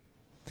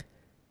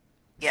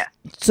 Yeah.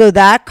 So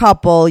that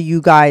couple,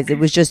 you guys, it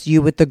was just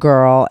you with the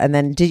girl, and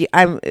then did you?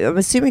 I'm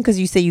assuming because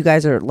you say you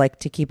guys are like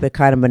to keep it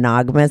kind of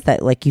monogamous,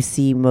 that like you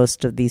see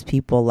most of these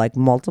people like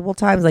multiple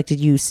times. Like, did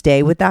you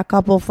stay with that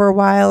couple for a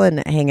while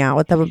and hang out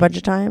with them a bunch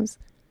of times?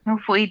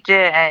 We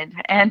did,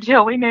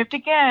 until we moved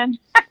again.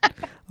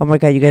 Oh my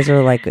God, you guys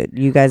are like,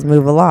 you guys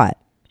move a lot.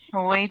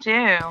 We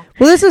do.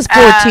 Well, this is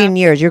 14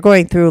 years. You're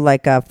going through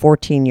like a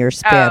 14-year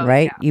span,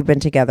 right? Yeah. You've been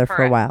together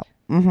for a while.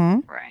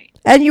 Mm-hmm. Right.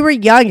 And you were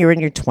young. You were in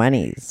your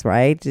 20s,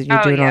 right?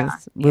 You're doing all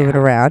this moving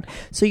around.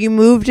 So you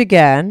moved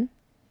again.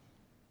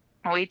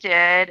 We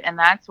did, and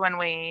that's when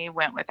we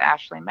went with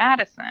Ashley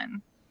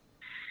Madison.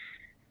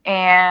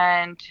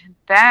 And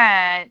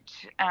that,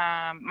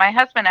 my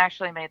husband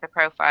actually made the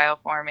profile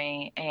for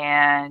me,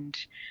 and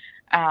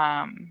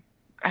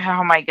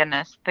oh my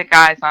goodness, the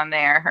guys on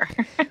there.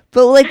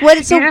 But like,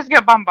 what? So you just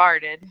get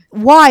bombarded.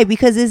 Why?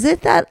 Because is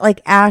it that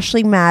like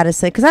Ashley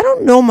Madison? Because I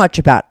don't know much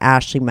about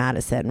Ashley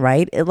Madison,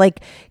 right?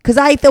 Because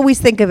I always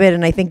think of it,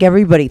 and I think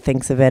everybody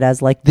thinks of it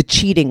as like the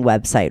cheating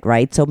website,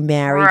 right? So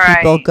married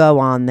people go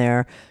on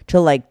there to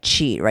like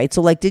cheat, right?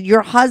 So like, did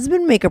your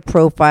husband make a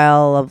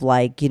profile of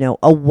like, you know,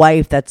 a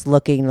wife that's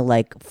looking to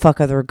like fuck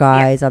other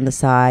guys on the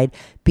side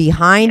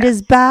behind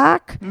his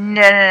back?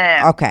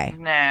 No. Okay.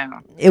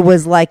 No. It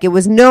was like, it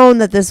was known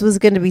that this was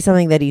going to be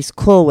something that he's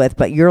cool with,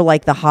 but you're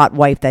like the hot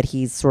wife that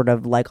he's sort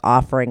of like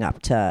offering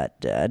up to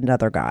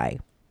another guy.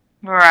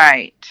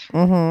 Right.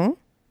 Mm-hmm.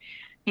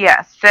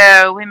 Yeah.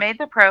 So we made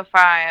the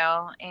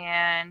profile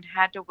and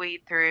had to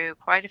weed through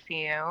quite a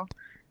few.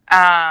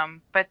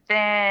 But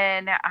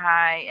then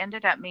I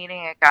ended up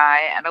meeting a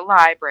guy at a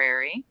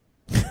library.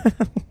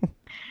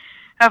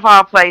 Of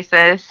all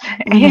places.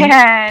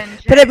 And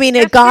but I mean,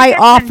 a guy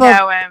off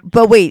of,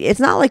 but wait, it's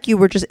not like you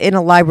were just in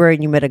a library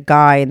and you met a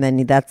guy and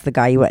then that's the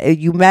guy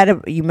you met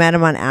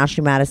him on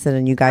Ashley Madison,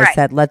 and you guys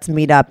said, let's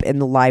meet up in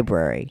the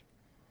library.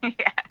 Yeah.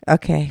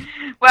 Okay.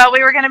 Well,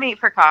 we were going to meet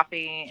for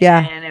coffee.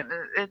 Yeah. And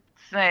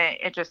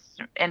it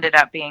just ended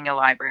up being a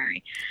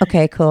library.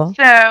 Okay, cool.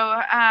 So,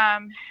 I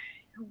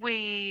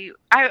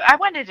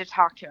wanted to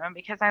talk to him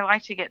because I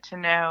like to get to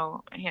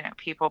know, you know,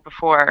 people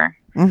before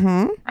I'm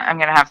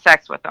going to have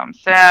sex with them.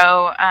 So,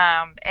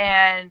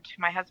 and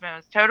my husband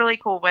was totally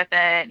cool with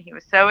it. He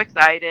was so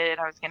excited.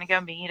 I was going to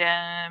go meet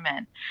him.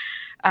 And,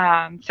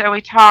 so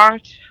we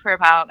talked for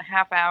about a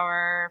half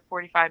hour,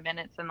 45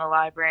 minutes in the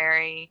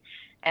library.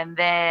 And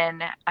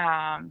then,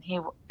 he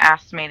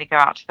asked me to go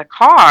out to the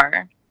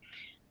car.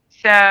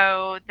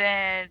 So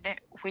then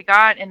we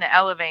got in the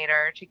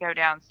elevator to go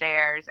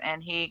downstairs,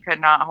 and he could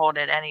not hold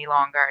it any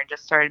longer and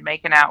just started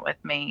making out with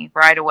me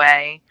right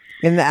away.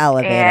 In the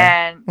elevator.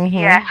 And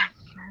yeah.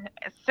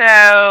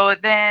 So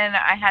then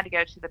I had to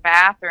go to the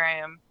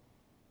bathroom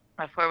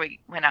before we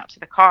went out to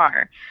the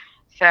car.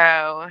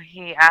 So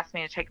he asked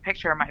me to take a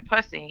picture of my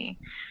pussy.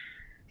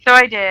 So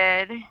I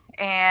did.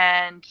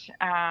 And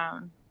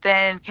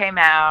then came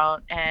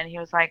out, and he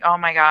was like, oh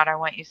my God, I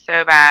want you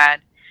so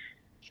bad.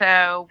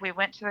 So we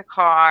went to the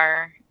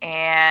car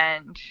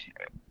and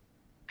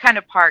kind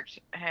of parked.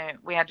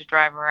 We had to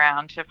drive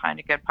around to find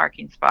a good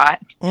parking spot.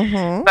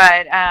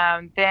 But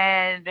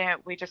then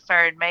we just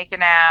started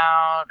making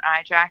out.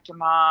 I jacked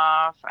him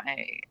off.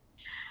 I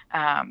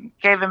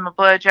gave him a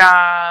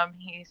blowjob.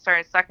 He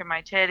started sucking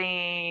my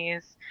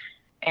titties.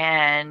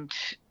 And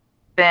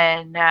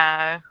then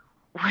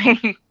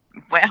we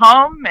went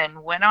home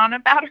and went on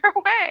about our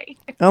way.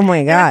 Oh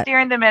my God. It was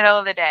during the middle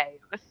of the day.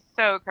 It was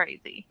so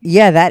crazy.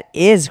 Yeah, that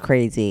is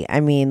crazy. I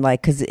mean,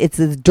 like, because it's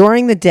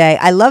during the day.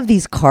 I love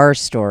these car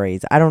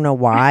stories. I don't know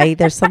why.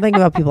 There's something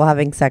about people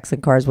having sex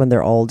in cars when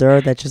they're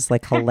older that's just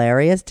like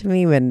hilarious to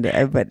me.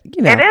 But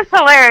you know, it is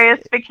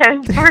hilarious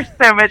because we're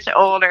so much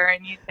older,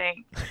 and you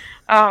think,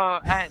 oh,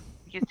 I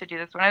used to do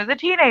this when I was a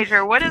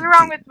teenager. What is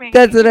wrong with me?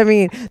 That's what I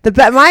mean.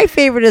 My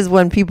favorite is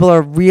when people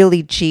are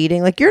really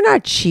cheating. Like, you're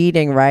not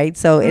cheating, right?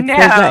 So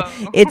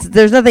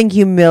there's nothing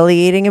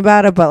humiliating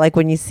about it. But like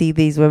when you see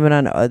these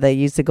women they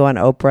used to go on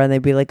Oprah and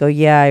they'd be like, oh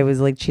yeah, I was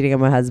like cheating on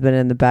my husband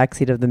in the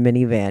backseat of the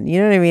minivan. You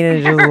know what I mean? And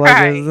it's just like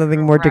there's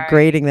nothing more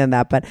degrading than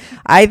that. But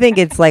I think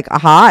it's like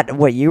hot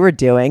what you were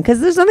doing, because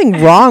there's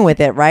nothing wrong with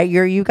it, right?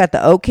 You got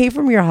the okay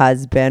from your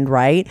husband,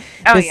 right?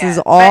 Oh, this is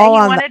but all he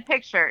on. Wanted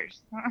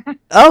pictures.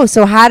 Oh,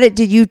 so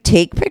did you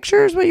take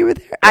pictures while you were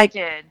there? I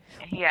did.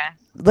 Yes.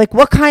 Like,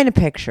 what kind of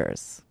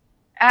pictures?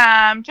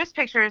 Just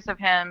pictures of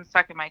him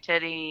sucking my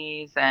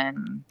titties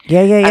and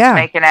us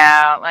making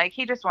out. Like,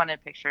 he just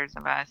wanted pictures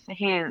of us.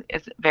 He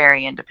is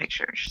very into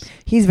pictures.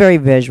 He's very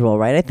visual,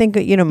 right? I think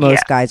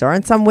most guys are,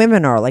 and some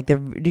women are. Like, they're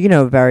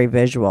very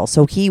visual.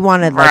 So he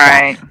wanted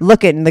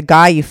look at, and the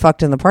guy you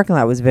fucked in the parking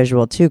lot was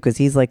visual too, because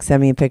he's like,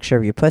 send me a picture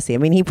of your pussy. I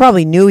mean, he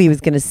probably knew he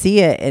was going to see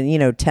it,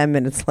 and 10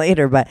 minutes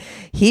later, but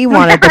he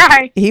wanted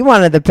he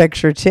wanted the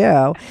picture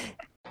too.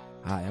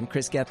 Hi, I'm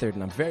Chris Gethard,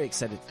 and I'm very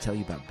excited to tell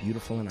you about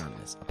Beautiful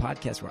Anonymous, a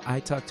podcast where I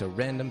talk to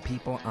random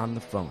people on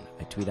the phone.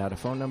 I tweet out a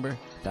phone number,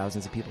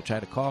 thousands of people try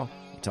to call.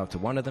 talk to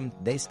one of them,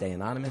 they stay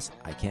anonymous.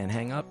 I can't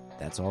hang up.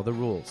 That's all the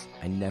rules.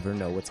 I never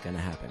know what's going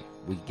to happen.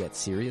 We get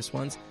serious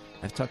ones.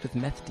 I've talked with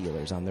meth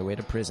dealers on their way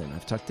to prison.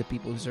 I've talked to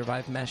people who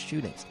survived mass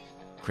shootings.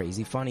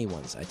 Crazy funny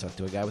ones. I talked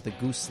to a guy with a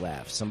goose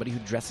laugh. Somebody who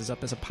dresses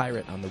up as a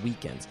pirate on the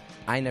weekends.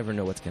 I never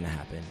know what's going to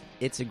happen.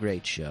 It's a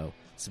great show.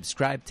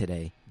 Subscribe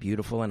today.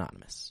 Beautiful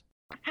Anonymous.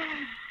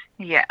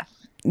 Yes.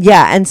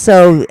 Yeah, and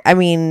so, I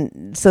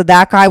mean, so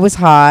that guy was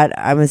hot,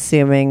 I'm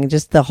assuming,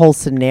 just the whole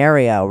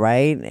scenario,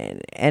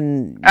 right?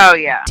 And oh,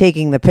 yeah.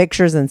 Taking the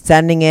pictures and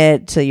sending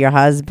it to your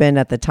husband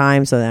at the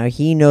time so now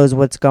he knows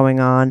what's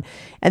going on.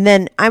 And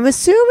then I'm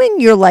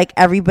assuming you're like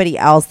everybody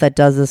else that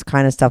does this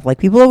kind of stuff. Like,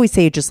 people always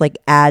say it just, like,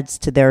 adds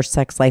to their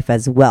sex life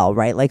as well,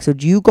 right? Like, so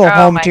do you go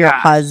home to your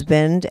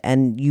husband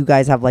and you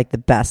guys have, like, the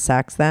best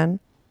sex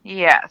then?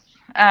 Yes.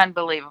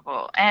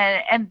 Unbelievable.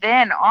 And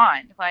then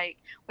on, like,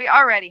 we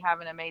already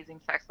have an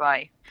amazing sex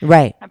life.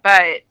 Right.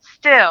 But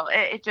still,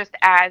 it just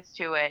adds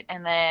to it.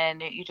 And then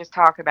you just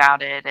talk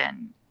about it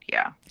and,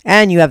 yeah.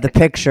 And you have the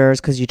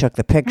pictures because you took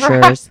the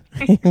pictures.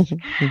 Right.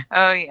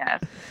 Oh,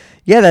 yes.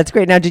 Yeah, that's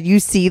great. Now, did you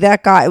see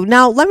that guy?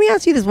 Now, let me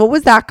ask you this. What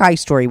was that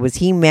guy's story? Was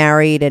he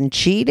married and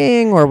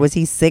cheating or was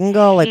he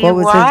single? Like, what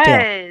was his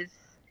deal?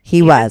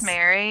 He was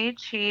married,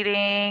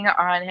 cheating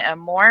on a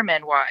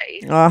Mormon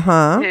wife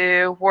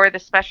who wore the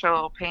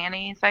special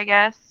panties, I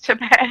guess, to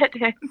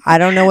bed. I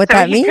don't know what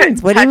that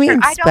means. What do you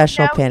mean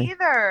special panties?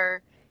 I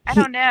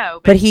don't know.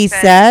 But he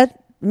said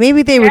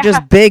maybe they were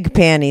just big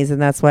panties,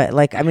 and that's what.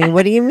 Like, I mean,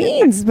 what do you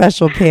mean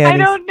special panties? I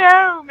don't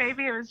know.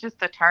 Maybe it was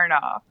just a turn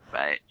off.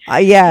 But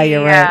yeah,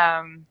 you're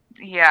right.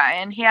 Yeah,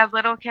 and he has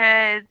little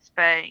kids,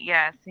 but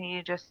yes,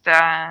 he just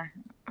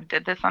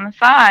did this on the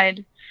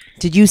side.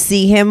 Did you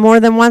see him more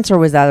than once, or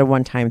was that a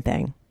one-time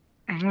thing?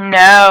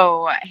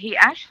 No, he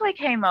actually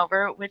came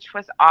over, which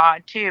was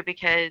odd, too,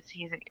 because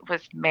he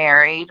was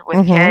married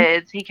with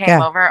kids. He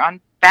came over on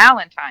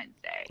Valentine's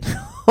Day.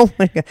 Oh,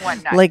 my God.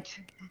 One night. Like,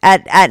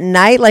 at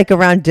night, like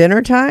around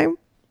dinner time?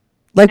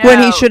 Like,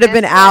 when he should have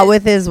been out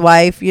with his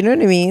wife, you know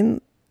what I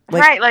mean?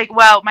 Like, right, like,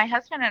 well, my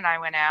husband and I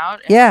went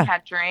out, and we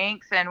had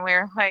drinks, and we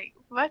were like,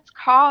 let's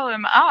call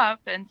him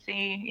up and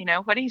see, you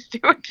know, what he's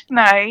doing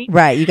tonight.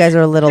 Right. You guys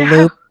are a little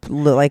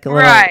like a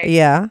little,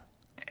 yeah.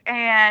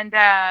 And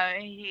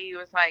he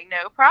was like,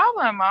 no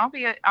problem.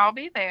 I'll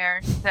be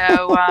there.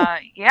 So,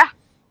 yeah.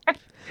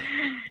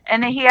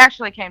 And then he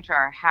actually came to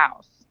our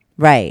house.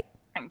 Right.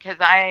 Because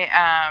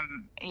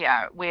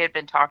we had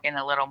been talking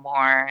a little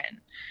more and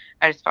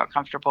I just felt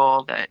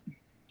comfortable that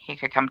he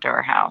could come to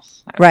our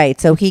house. So. Right.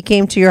 So he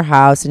came to your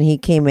house and he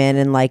came in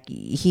and like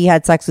he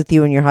had sex with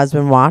you and your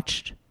husband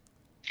watched?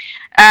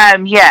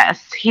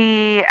 Yes,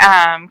 he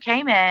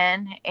came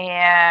in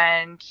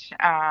and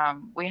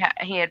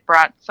he had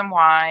brought some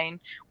wine,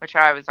 which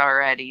I was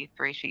already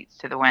 3 sheets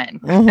to the wind.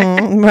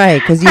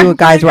 Right, because you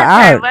guys were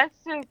out. Let's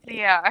just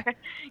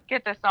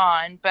get this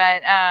on.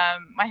 But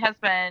my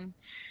husband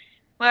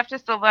left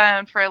us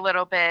alone for a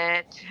little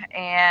bit,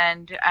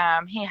 and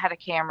he had a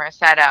camera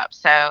set up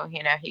so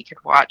he could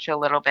watch a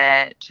little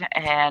bit,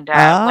 and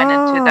went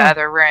into the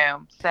other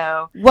room.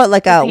 So what,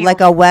 like a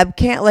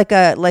webcam,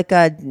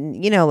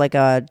 like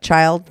a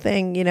child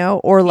thing,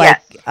 or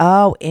like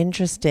Oh,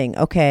 interesting.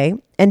 Okay.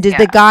 And did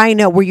the guy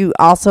know? Were you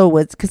also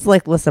because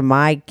like listen,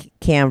 my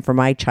cam for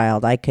my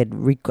child, I could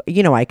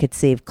I could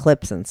save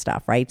clips and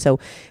stuff, right? So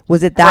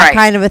was it that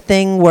kind of a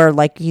thing where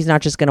like he's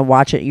not just going to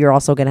watch it, you're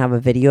also going to have a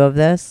video of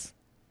this?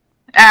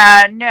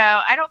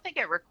 No, I don't think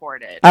it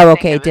recorded. Oh,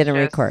 okay, it didn't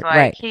record. Like,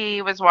 right.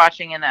 He was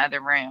watching in the other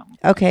room.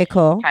 Okay,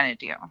 cool. Kind of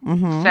deal.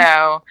 Mm-hmm.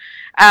 So,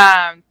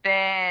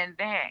 then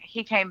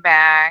he came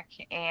back,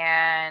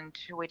 and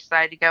we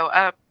decided to go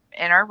up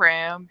in our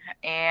room,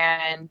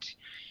 and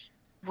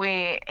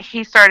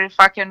he started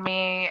fucking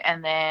me,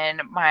 and then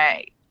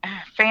my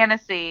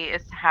fantasy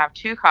is to have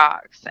 2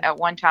 cocks at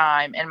one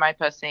time in my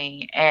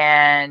pussy,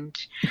 and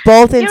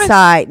both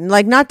inside,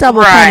 like not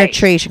double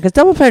penetration, because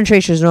double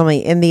penetration is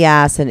normally in the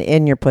ass and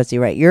in your pussy,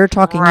 right? You're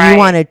talking you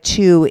wanted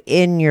 2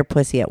 in your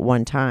pussy at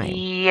one time.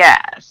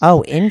 Yes.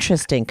 Oh,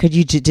 interesting. Did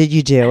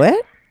you do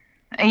it?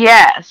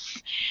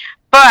 Yes.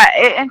 But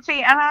and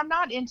I'm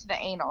not into the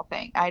anal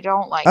thing. I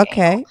don't like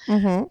anal.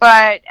 Mm-hmm.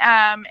 But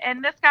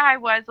and this guy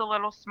was a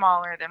little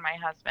smaller than my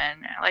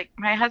husband. Like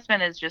my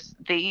husband is just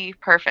the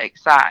perfect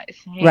size.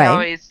 He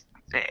always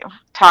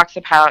talks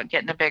about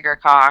getting a bigger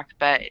cock,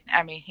 but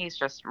I mean he's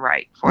just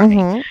right for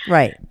me.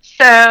 Right.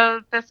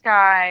 So this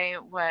guy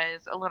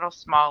was a little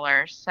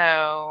smaller,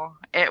 so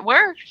it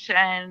worked,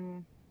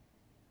 and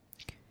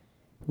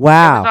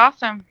wow, it was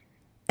awesome.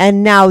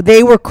 And now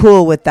they were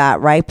cool with that,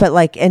 right? But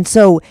like, and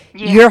so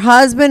your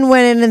husband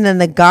went in and then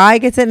the guy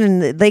gets in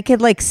and they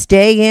could like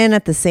stay in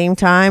at the same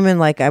time. And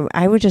like, I don't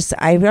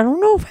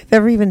know if I've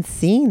ever even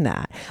seen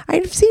that.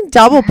 I've seen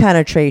double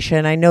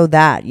penetration. I know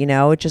that,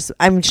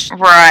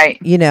 right.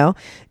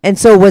 And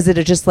so was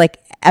it just like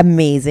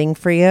amazing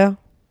for you?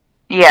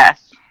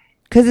 Yes.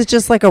 Cause it's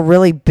just like a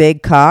really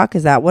big cock.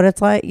 Is that what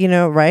it's like?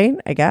 Right?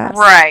 I guess.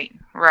 Right.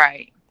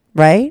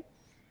 Right?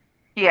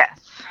 Yes.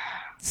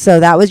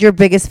 So that was your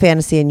biggest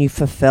fantasy and you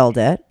fulfilled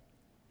it.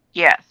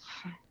 Yes.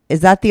 Is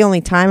that the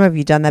only time? Have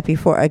you done that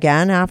before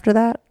again after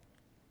that?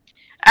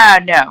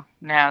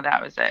 No,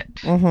 that was it.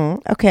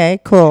 Mm-hmm. Okay,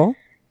 cool.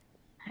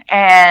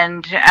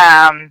 And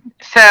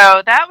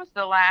so that was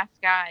the last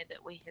guy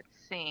that we had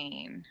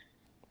seen.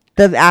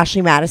 The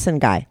Ashley Madison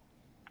guy.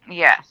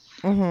 Yes.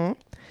 Mm-hmm.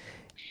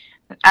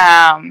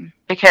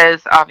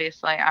 Because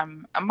obviously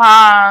I'm a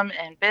mom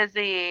and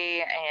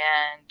busy,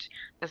 and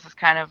this is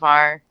kind of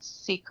our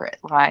secret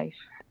life.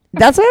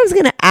 That's what I was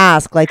going to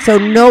ask. Like, so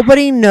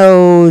nobody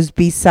knows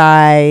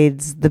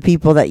besides the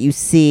people that you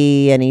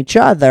see and each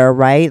other,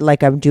 right?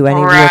 Like, do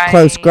any of your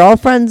close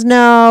girlfriends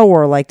know?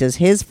 Or, like, does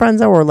his friends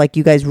know? Or, like,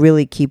 you guys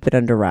really keep it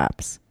under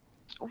wraps?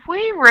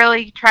 We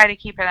really try to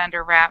keep it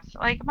under wraps.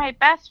 Like, my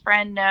best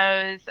friend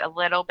knows a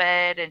little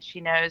bit, and she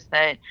knows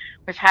that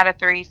we've had a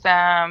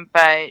threesome,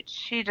 but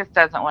she just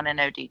doesn't want to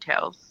know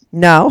details.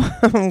 No?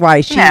 Why?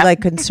 Is she,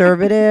 like,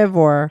 conservative?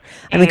 Or,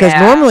 I mean, because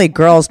normally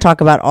girls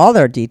talk about all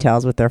their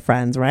details with their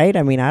friends, right?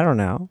 I mean, I don't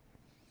know.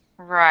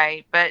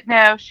 Right, but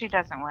no, she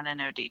doesn't want to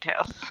know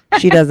details.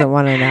 She doesn't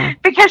want to know.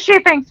 Because she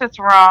thinks it's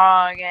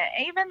wrong.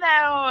 Even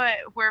though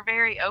we're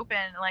very open,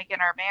 like,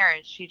 in our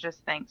marriage, she just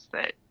thinks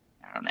that,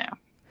 I don't know.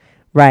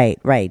 Right.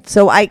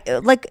 So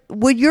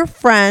would your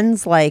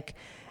friends, like,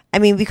 I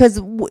mean,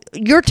 because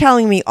you're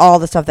telling me all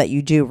the stuff that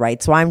you do,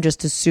 right? So I'm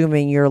just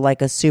assuming you're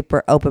like a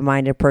super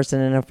open-minded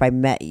person. And if I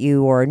met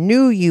you or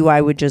knew you,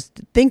 I would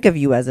just think of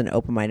you as an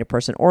open-minded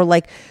person. Or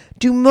like,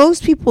 do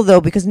most people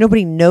though, because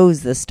nobody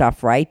knows this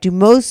stuff, right?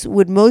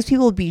 Would most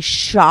people be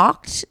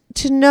shocked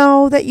to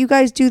know that you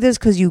guys do this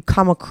because you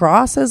come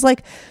across as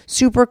like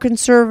super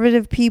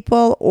conservative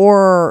people?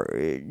 Or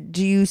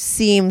do you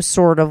seem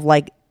sort of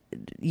like,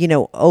 you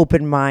know,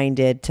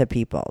 open-minded to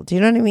people? Do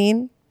you know what I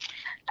mean?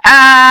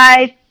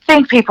 I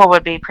think people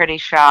would be pretty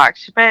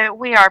shocked, but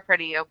we are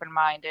pretty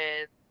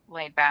open-minded,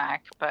 laid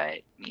back, but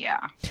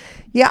yeah,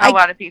 a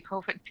lot of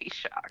people would be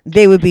shocked.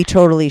 They would be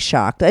totally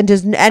shocked. And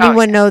does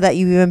anyone know that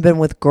you've even been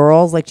with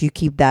girls? Like, do you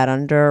keep that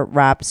under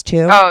wraps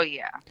too? Oh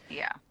yeah.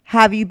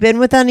 Have you been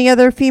with any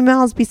other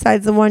females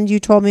besides the one you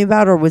told me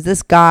about, or was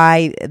this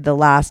guy the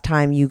last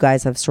time you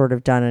guys have sort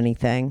of done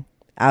anything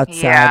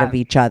outside of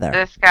each other?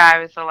 This guy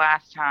was the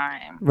last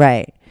time.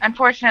 Right.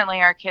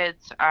 Unfortunately, our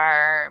kids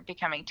are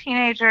becoming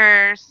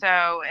teenagers,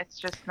 so it's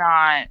just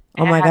not.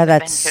 Oh my God,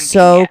 that's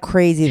so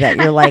crazy that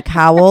you're like,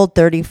 how old?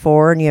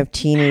 34, and you have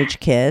teenage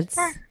kids?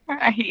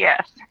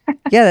 Yes.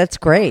 Yeah, that's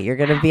great. You're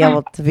going to be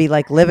able to be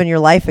like living your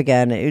life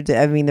again.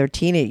 I mean, they're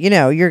teenage. You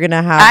know, you're going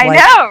to have. I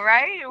know,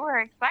 right?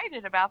 We're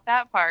excited about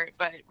that part,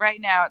 but right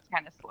now it's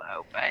kind of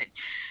slow. But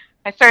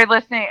I started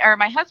listening, or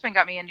my husband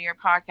got me into your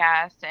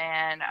podcast,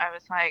 and I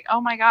was like,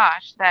 oh my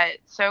gosh, that's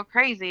so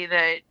crazy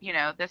that, you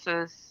know, this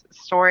is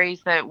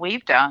stories that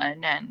we've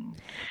done. And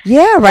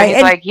yeah, right.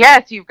 He's like,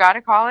 yes, you've got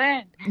to call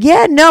in.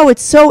 Yeah, no,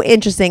 it's so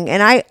interesting.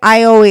 And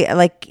I always,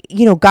 like,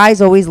 you know,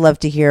 guys always love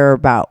to hear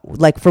about,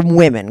 like, from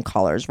women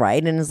callers,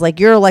 right? And it's like,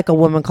 you're like a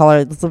woman caller,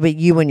 it's a little bit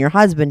you and your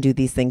husband do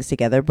these things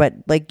together, but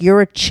like, you're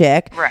a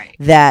chick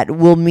that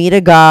will meet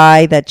a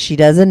guy that she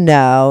doesn't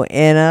know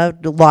in a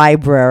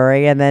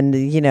library, and then,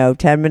 you know,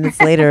 10 minutes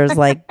later is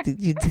like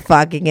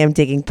fucking him,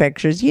 taking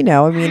pictures, you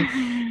know, I mean,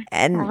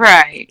 and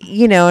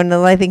you know, and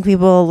I think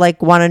people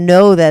like want to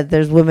know that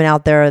there's women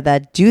out there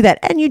that do that,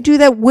 and you do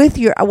that with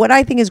your, what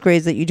I think is great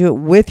is that you do it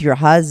with your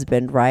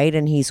husband, right?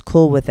 And he's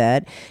cool with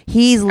it.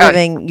 He's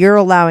living, you're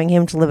allowing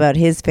him to live out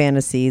his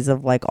fantasies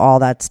of like all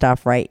that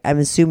stuff, right? I'm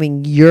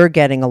assuming you're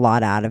getting a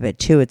lot out of it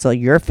too. It's all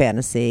your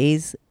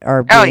fantasies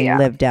are being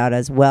lived out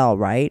as well,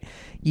 right?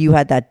 You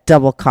had that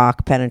double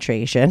cock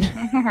penetration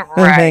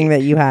thing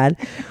that you had.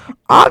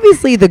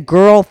 Obviously, the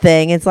girl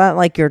thing, it's not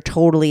like you're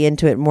totally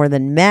into it more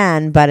than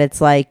men, but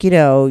it's like, you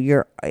know,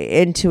 you're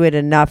into it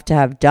enough to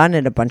have done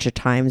it a bunch of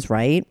times,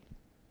 right?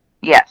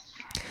 Yes.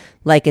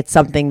 Like it's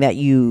something that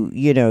you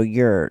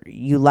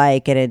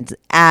like, and it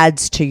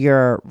adds to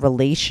your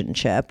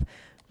relationship,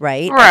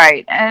 right?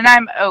 Right. And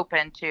I'm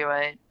open to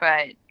it,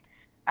 but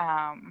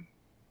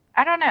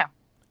I don't know.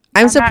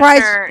 I'm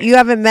surprised you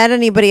haven't met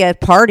anybody at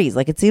parties.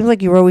 Like, it seems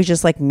like you're always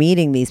just like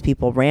meeting these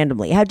people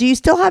randomly. Do you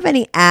still have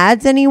any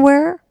ads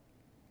anywhere?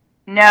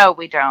 No,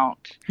 we don't.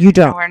 You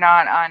don't? We're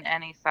not on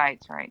any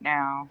sites right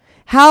now.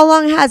 How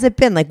long has it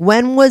been? Like,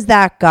 when was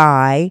that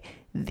guy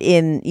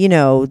in, you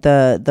know,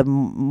 the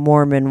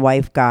Mormon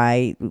wife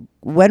guy,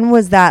 when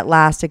was that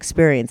last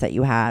experience that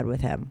you had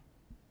with him?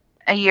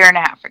 A year and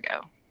a half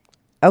ago.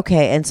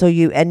 Okay, and so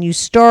you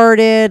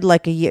started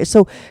like a year.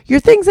 So your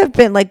things have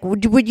been like,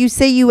 would you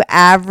say you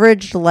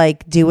averaged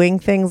like doing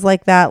things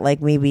like that,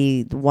 like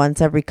maybe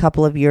once every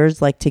couple of years,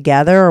 like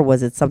together, or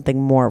was it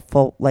something more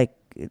full, like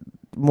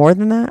more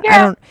than that?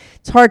 Yeah.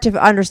 It's hard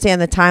to understand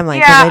the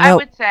timeline. Yeah, I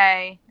would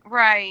say,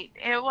 right.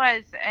 It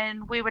was,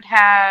 and we would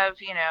have,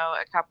 you know,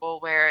 a couple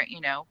where, you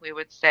know, we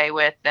would stay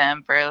with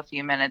them for a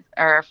few minutes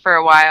or for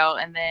a while,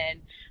 and then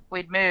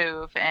we'd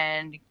move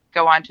and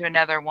go on to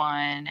another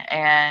one.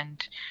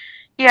 And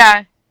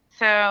yeah,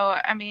 so,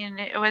 I mean,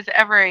 it was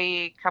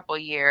every couple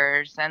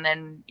years, and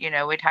then, you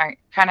know, we'd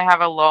kind of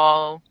have a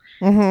lull,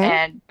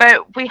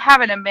 But we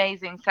have an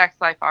amazing sex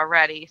life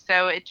already,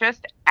 so it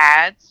just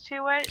adds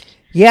to it.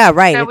 Yeah,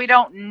 right. So we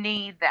don't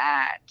need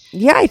that.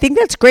 Yeah, I think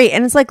that's great.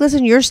 And it's like,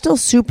 listen, you're still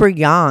super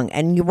young.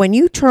 And when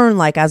you turn,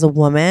 like, as a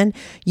woman,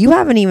 you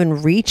haven't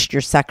even reached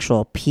your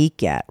sexual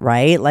peak yet,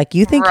 right? Like,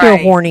 you think you're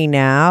horny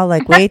now.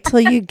 Like, wait till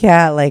you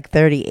get, like,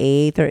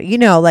 38. Or, you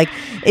know, like,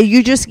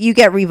 you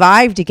get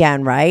revived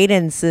again, right?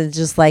 And so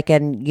just like,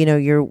 and, you know,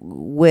 you're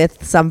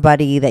with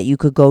somebody that you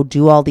could go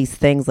do all these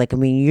things. Like, I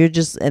mean, you're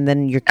just, and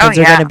then your kids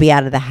are going to be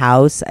out of the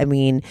house. I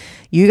mean,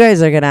 you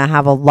guys are going to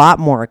have a lot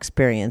more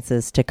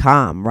experiences to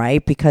come,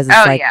 right? Because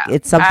it's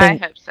it's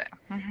something. I hope so.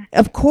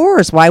 Of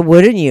course, why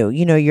wouldn't you?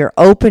 You know, you're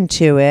open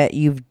to it.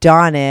 You've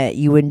done it.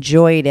 You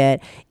enjoyed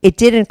it. It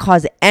didn't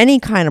cause any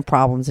kind of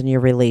problems in your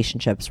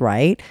relationships,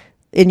 right?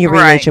 In your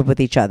relationship with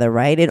each other,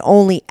 right? It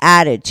only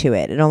added to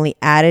it. It only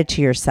added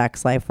to your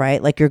sex life,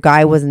 right? Like, your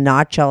guy was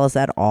not jealous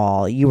at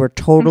all. You were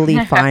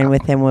totally fine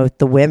with him, with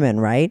the women,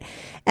 right?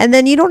 And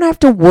then you don't have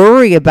to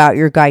worry about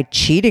your guy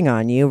cheating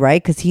on you,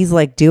 right? Because he's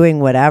like doing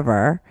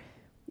whatever.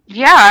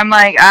 Yeah, I'm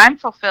like, I'm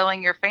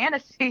fulfilling your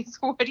fantasies.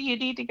 What do you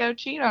need to go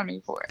cheat on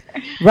me for?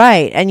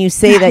 Right. And you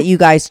say that you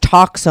guys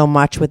talk so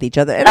much with each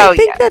other. And I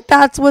think that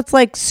that's what's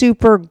like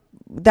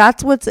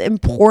that's what's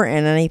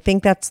important. And I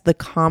think that's the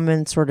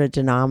common sort of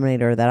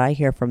denominator that I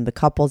hear from the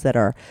couples that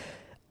are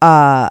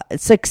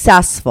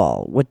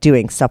successful with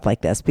doing stuff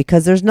like this,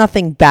 because there's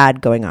nothing bad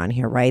going on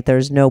here, right?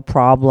 There's no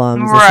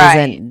problems. This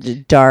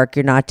isn't dark.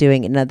 You're not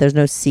doing it. There's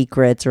no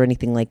secrets or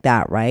anything like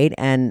that, right?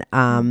 And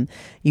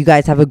you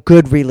guys have a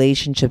good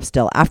relationship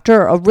still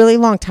after a really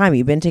long time.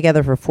 You've been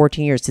together for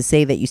 14 years. To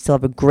say that you still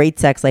have a great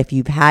sex life,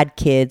 you've had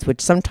kids,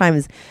 which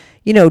sometimes,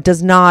 you know,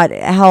 does not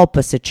help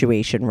a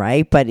situation,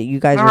 right? But you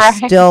guys are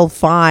still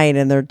fine,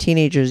 and they're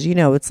teenagers. You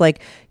know, it's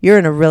like you're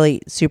in a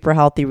really super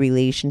healthy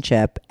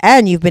relationship,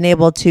 and you've been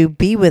able to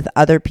be with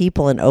other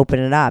people and open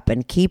it up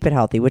and keep it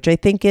healthy, which I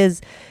think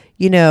is,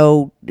 you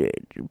know,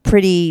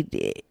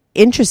 pretty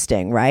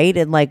interesting, right?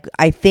 And like,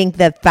 I think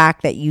that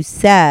fact that you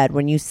said,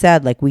 when you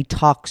said like, we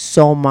talk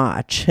so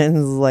much, and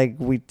it's like,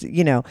 we,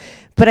 you know,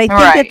 but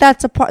I think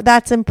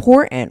that's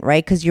important,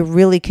 right? Because you're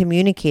really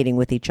communicating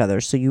with each other,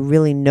 so you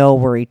really know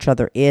where each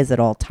other is at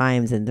all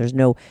times, and there's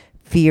no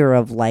fear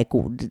of like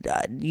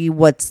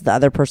what's the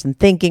other person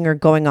thinking or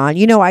going on.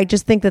 You know, I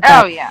just think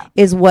that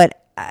is what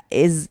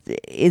is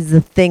the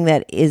thing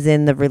that is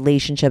in the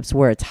relationships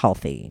where it's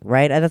healthy,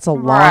 right? And that's a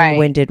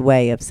long-winded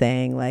way of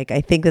saying, like,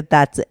 I think that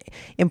that's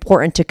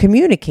important to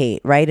communicate,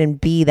 right? And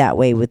be that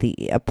way with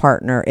a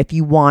partner if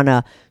you want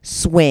to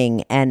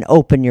swing and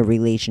open your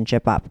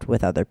relationship up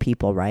with other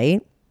people,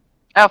 right?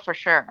 Oh, for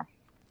sure.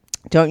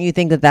 Don't you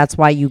think that that's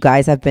why you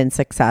guys have been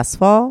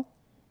successful?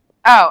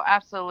 Oh,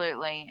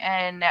 absolutely.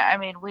 And I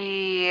mean,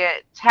 we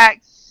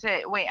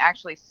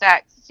actually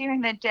text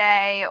during the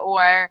day,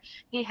 or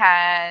he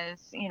has,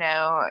 you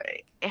know,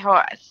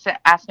 he'll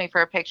ask me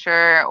for a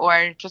picture,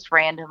 or just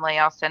randomly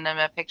I'll send him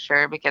a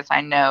picture because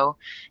I know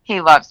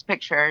he loves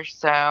pictures.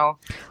 So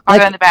I'll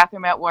go in the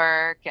bathroom at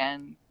work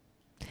and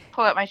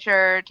pull up my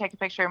shirt, take a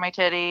picture of my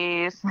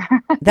titties.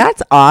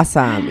 That's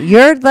awesome.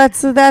 You're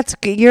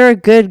a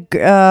good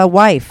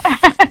wife.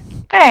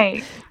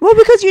 Thanks. Well,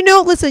 because you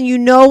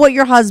know what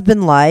your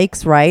husband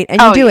likes, right?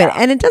 And you do it.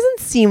 And it doesn't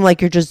seem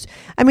like you're just,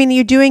 I mean,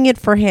 you're doing it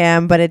for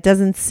him, but it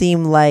doesn't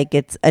seem like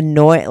it's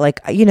annoying, like,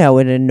 you know,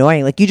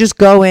 annoying. Like, you just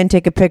go in,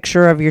 take a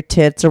picture of your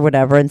tits or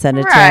whatever and send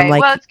it to him.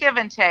 Like, well, it's give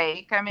and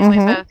take. I mean, we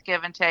both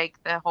give and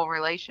take the whole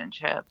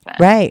relationship.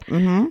 Right.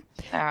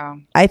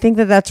 So I think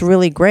that that's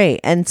really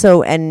great. And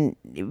so, and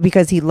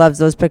because he loves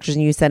those pictures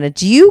and you send it,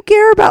 do you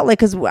care about, like,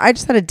 because I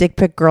just had a dick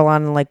pic girl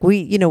on, and like,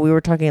 we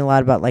were talking a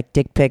lot about like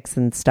dick pics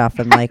and stuff,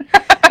 and like,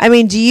 I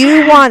mean, do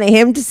you want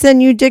him to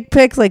send you dick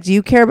pics? Like, do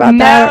you care about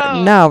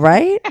that? No,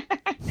 right?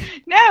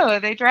 No,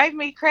 they drive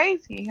me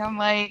crazy. I'm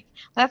like,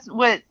 that's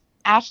what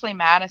Ashley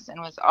Madison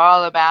was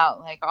all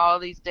about, like all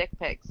these dick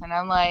pics. And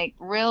I'm like,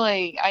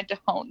 really, I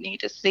don't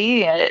need to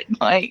see it.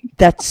 Like,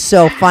 that's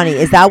so funny.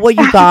 Is that what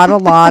you got a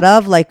lot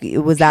of? Like,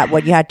 was that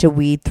what you had to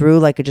weed through?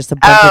 Like, just a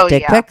bunch of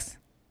dick pics?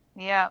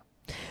 Yeah.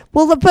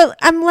 Well, but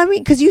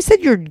because you said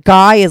your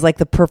guy is like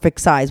the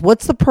perfect size.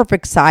 What's the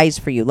perfect size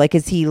for you? Like,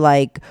 is he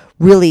like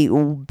really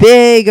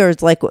big, or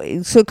is like,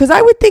 so? Because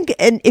I would think,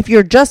 and if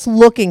you're just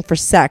looking for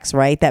sex,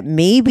 right, that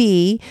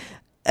maybe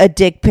a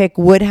dick pic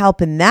would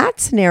help in that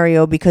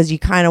scenario, because you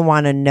kind of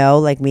want to know,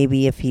 like,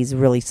 maybe if he's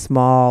really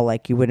small,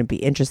 like, you wouldn't be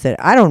interested.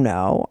 I don't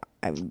know.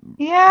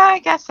 Yeah, I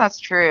guess that's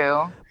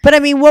true. But I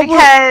mean,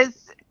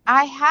 because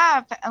I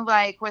have,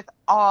 like, with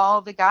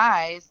all the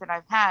guys that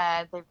I've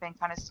had, they've been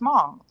kind of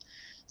small.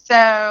 So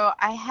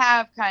I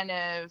have kind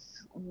of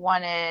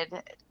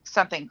wanted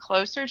something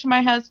closer to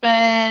my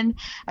husband.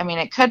 I mean,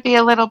 it could be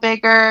a little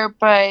bigger,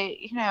 but,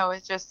 you know,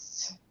 it's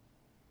just...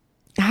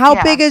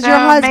 How big is your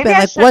husband? Maybe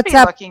I should be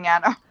looking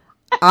at him.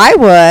 I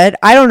would.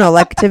 I don't know.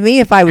 Like, to me,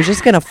 if I was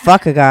just going to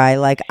fuck a guy,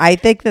 like, I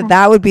think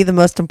that would be the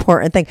most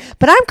important thing.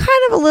 But I'm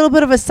kind of a little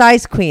bit of a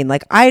size queen.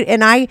 Like, I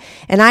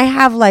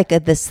have like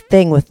this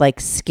thing with like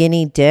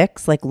skinny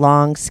dicks, like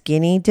long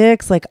skinny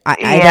dicks. Like,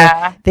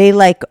 I they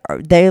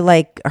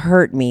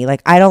hurt me.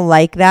 Like, I don't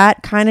like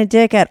that kind of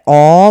dick at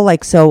all.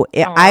 Like, so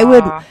I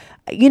would,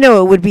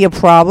 it would be a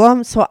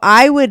problem. So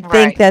I would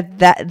think that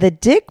the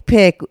dick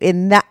pic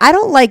in that, I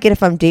don't like it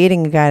if I'm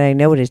dating a guy and I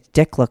know what his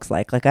dick looks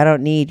like. Like, I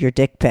don't need your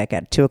dick pic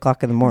at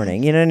 2:00 in the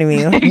morning. You know what I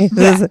mean? Like,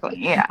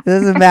 exactly. it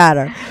doesn't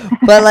matter.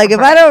 But like, if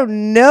I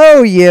don't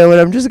know you and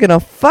I'm just gonna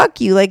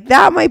fuck you, like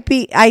that might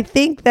be. I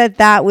think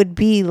that would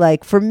be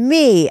like, for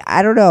me.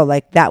 I don't know.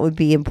 Like, that would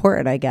be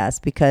important, I guess,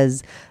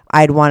 because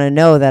I'd want to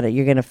know that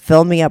you're going to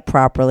fill me up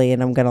properly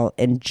and I'm going to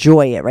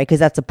enjoy it, right? Because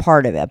that's a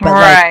part of it. But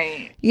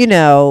like, you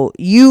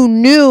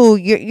knew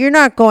you're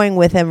not going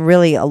with him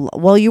really.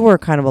 Well, you were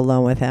kind of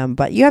alone with him,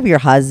 but you have your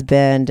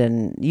husband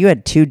and you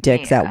had 2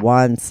 dicks at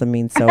once. I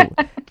mean, so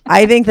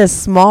I think the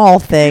small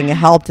thing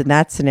helped in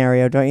that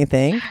scenario, don't you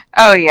think?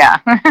 Oh, yeah.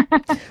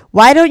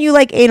 Why don't you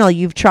like anal?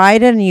 You've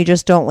tried it and you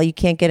just don't, you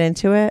can't get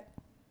into it?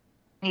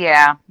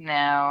 Yeah,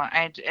 no,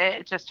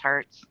 it just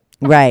hurts.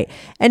 Right.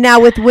 And now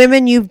with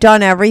women, you've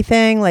done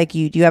everything. Like, do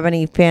you have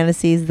any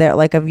fantasies there?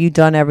 Like, have you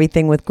done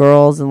everything with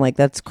girls and like,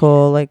 that's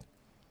cool? Like,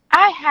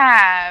 I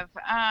have.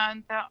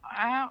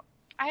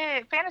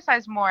 I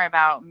fantasize more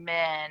about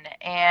men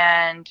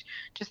and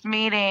just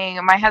meeting.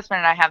 My husband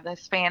and I have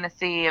this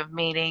fantasy of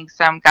meeting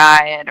some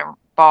guy at a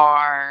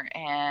bar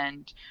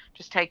and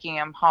just taking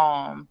him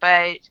home.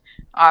 But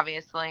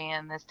obviously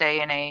in this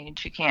day and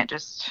age, you can't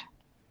just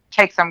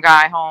take some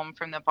guy home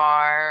from the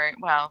bar.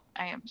 Well,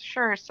 I am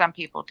sure some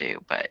people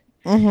do, but.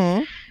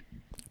 Mm-hmm.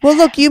 Well,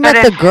 look, you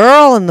met the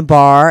girl in the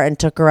bar and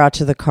took her out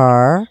to the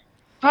car.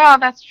 Well,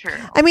 that's true.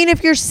 I mean,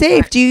 if you're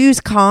safe, do you use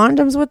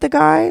condoms with the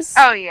guys?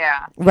 Oh,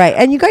 yeah. Right.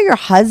 And you got your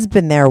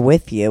husband there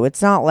with you.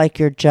 It's not like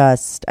you're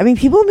just, I mean,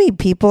 people meet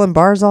people in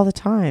bars all the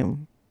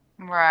time.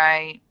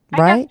 Right. I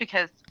guess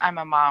because I'm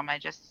a mom, I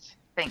just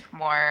think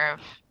more of.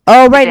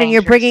 Oh, right. And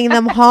you're bringing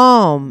them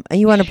home. And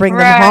you want to bring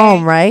them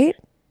home, right?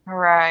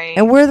 Right.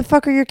 And where the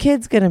fuck are your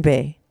kids going to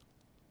be?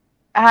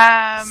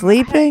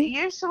 Sleeping?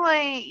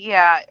 Usually,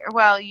 yeah.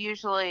 Well,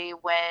 usually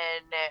when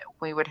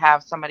we would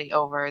have somebody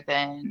over,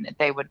 then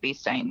they would be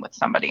staying with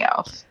somebody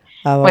else.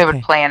 Oh, okay. We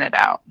would plan it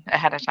out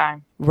ahead of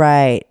time.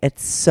 Right.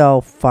 It's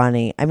so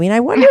funny. I mean,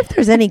 I wonder if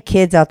there's any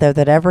kids out there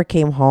that ever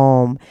came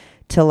home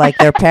to like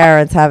their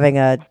parents having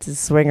a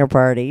swinger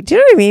party. Do you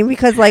know what I mean?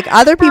 Because like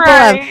other people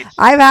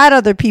I've had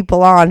other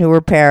people on who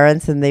were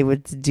parents and they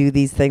would do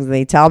these things and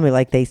they tell me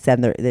like they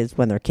send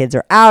when their kids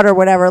are out or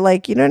whatever,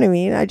 like, you know what I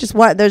mean? I just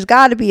want, there's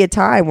got to be a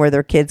time where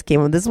their kids came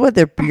home. This is what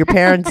your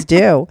parents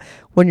do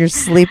when you're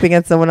sleeping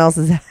at someone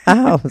else's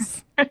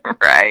house.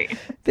 Right.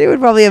 They would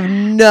probably have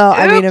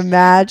I mean,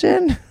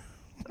 imagine.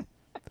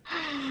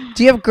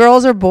 Do you have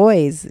girls or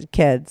boys,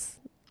 kids?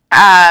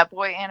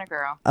 Boy and a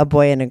girl. A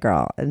boy and a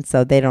girl. And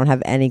so they don't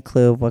have any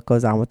clue of what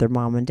goes on with their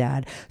mom and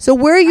dad. So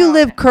where you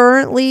live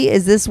currently,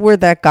 is this where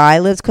that guy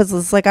lives? Because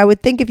it's like, I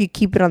would think if you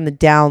keep it on the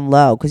down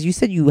low, because you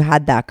said you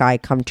had that guy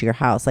come to your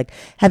house. Like,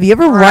 have you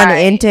ever run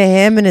into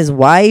him and his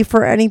wife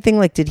or anything?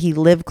 Like, did he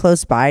live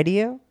close by to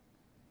you?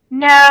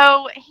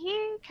 No,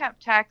 he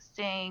kept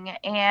texting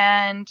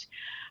and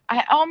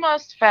I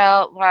almost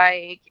felt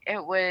like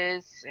it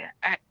was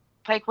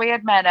like we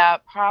had met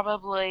up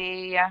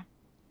probably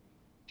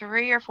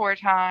 3 or 4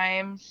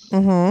 times.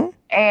 Mm-hmm.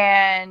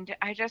 And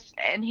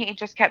he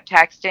just kept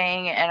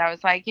texting and I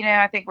was like,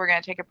 I think we're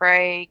going to take a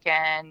break.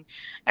 And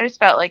I just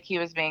felt like he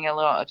was being a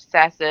little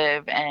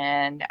obsessive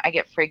and I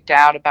get freaked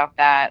out about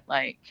that.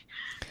 Like,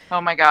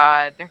 oh my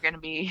God,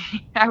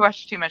 I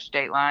watched too much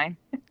Dateline.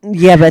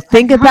 Yeah, but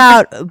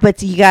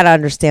but you got to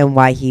understand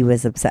why he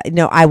was upset.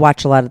 No, I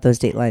watch a lot of those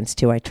Datelines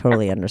too. I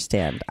totally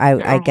understand.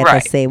 I get the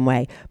same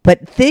way.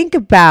 But think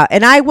about,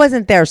 and I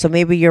wasn't there, so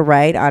maybe you're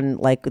right on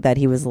like that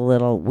he was a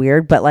little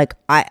weird, but like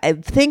I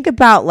think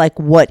about like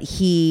what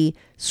he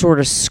sort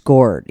of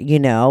scored,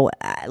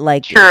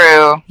 like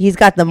true. He's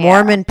got the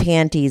Mormon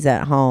panties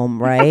at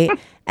home, right?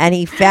 And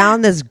he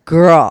found this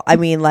girl. I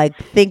mean, like,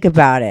 think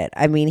about it.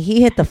 I mean,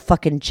 he hit the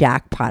fucking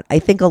jackpot. I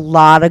think a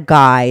lot of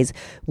guys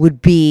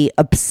would be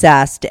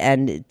obsessed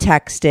and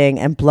texting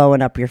and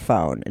blowing up your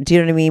phone. Do you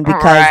know what I mean?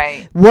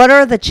 Because what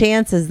are the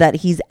chances that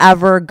he's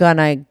ever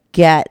gonna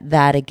get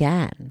that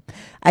again?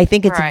 I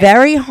think it's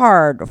very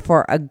hard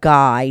for a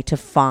guy to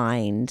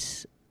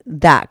find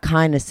that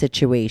kind of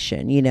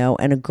situation,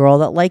 and a girl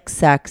that likes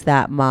sex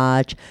that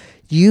much.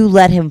 You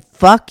let him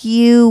fuck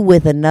you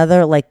with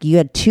another, like you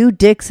had 2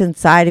 dicks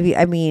inside of you.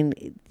 I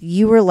mean,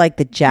 you were like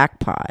the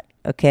jackpot,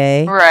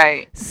 okay?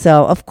 Right.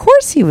 So, of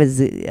course he was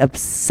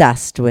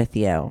obsessed with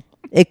you.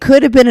 It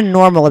could have been a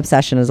normal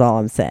obsession is all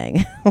I'm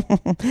saying.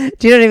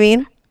 Do you know what I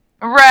mean?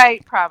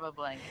 Right,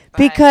 probably.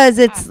 Because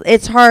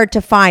it's hard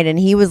to find. And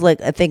he was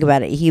like, think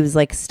about it. He was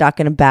like stuck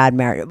in a bad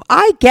marriage.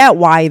 I get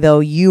why, though,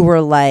 you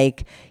were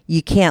like,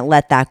 you can't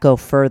let that go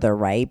further,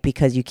 right?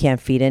 Because you can't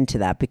feed into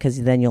that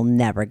because then you'll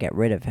never get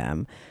rid of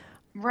him.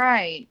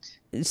 Right.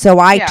 So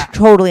I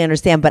totally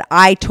understand, but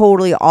I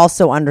totally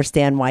also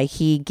understand why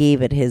he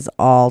gave it his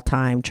all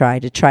time try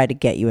to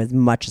get you as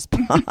much as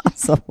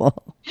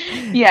possible.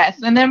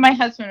 Yes, and then my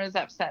husband was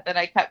upset that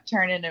I kept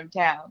turning him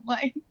down.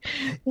 Like,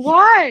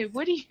 why?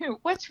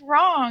 What's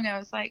wrong? I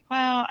was like,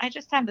 well, I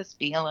just have this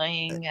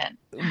feeling. And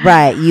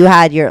right, you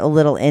had your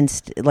little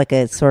like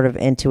a sort of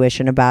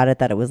intuition about it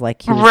that it was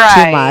like he was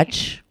too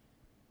much.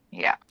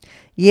 Yeah.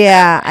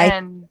 Yeah,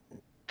 and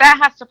that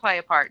has to play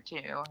a part too.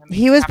 I mean,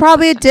 he was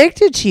probably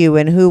addicted to you,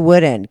 and who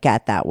wouldn't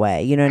get that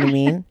way? You know what I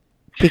mean?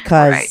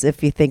 Because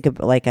if you think of,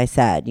 like I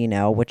said,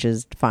 which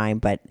is fine,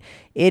 but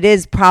it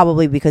is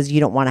probably because you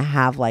don't want to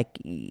have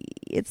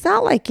it's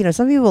not like,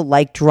 some people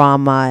like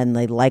drama and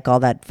they like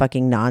all that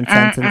fucking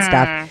nonsense and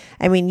stuff.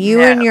 I mean,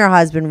 you and your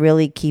husband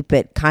really keep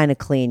it kind of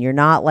clean. You're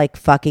not like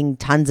fucking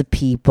tons of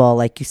people,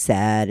 like you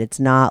said. It's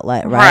not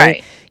like,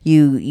 right?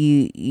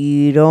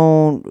 You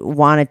don't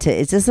want it to,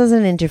 it just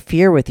doesn't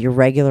interfere with your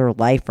regular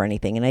life or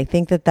anything. And I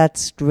think that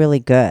that's really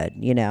good,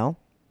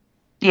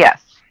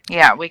 Yes.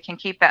 Yeah, we can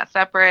keep that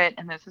separate,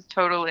 and this is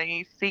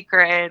totally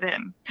secret,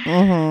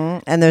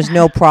 and there's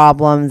no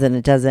problems, and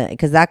it doesn't,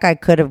 because that guy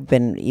could have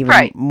been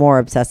even more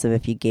obsessive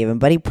if you gave him,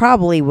 but he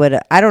probably would.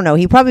 I don't know.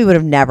 He probably would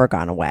have never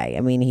gone away.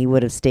 I mean, he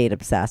would have stayed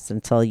obsessed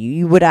until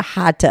you would have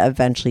had to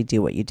eventually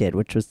do what you did,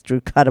 which was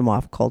to cut him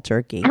off cold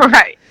turkey.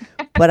 Right.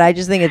 But I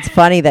just think it's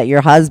funny that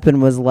your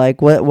husband was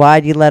like, "What?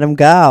 Why'd you let him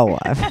go?"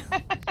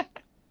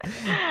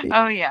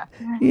 Oh yeah.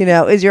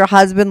 Is your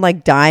husband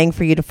like dying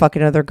for you to fuck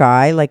another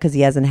guy, like because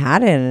he hasn't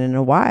had it in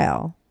a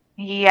while?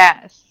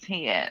 Yes,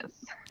 he is.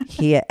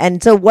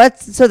 And so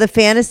the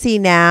fantasy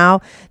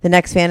now? The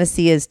next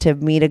fantasy is to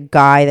meet a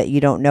guy that you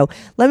don't know.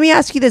 Let me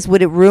ask you this: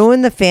 would it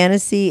ruin the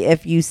fantasy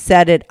if you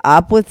set it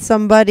up with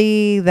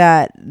somebody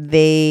that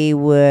they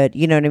would,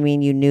 you know what I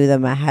mean? You knew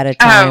them ahead of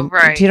time. Oh,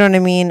 right. Do you know what I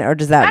mean, or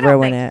does that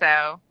ruin it?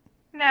 So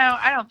no,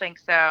 I don't think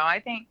so.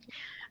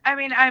 I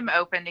mean, I'm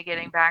open to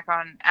getting back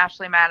on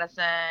Ashley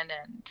Madison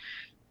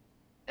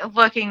and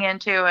looking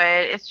into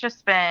it. It's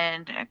just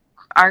been,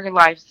 our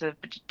lives have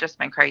just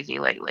been crazy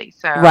lately.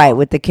 So right,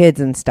 with the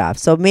kids and stuff.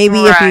 So maybe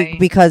if you,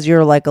 because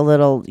you're like a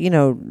little,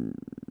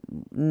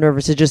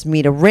 nervous to just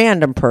meet a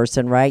random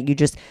person, right? You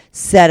just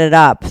set it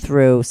up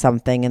through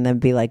something and then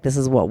be like, this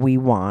is what we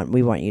want.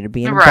 We want you to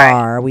be in a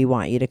bar. We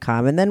want you to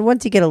come. And then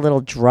once you get a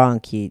little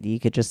drunk, you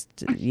could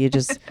just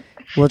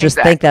we'll just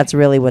think that's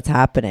really what's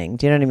happening.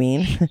 Do you know what I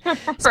mean?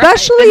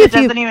 Especially if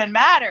it doesn't even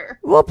matter.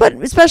 Well, but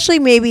especially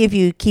maybe if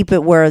you keep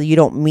it where you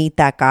don't meet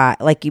that guy,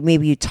 like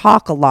maybe you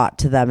talk a lot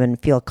to them and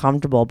feel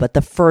comfortable, but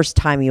the first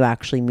time you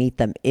actually meet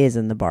them is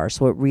in the bar.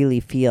 So it really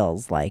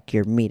feels like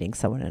you're meeting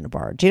someone in a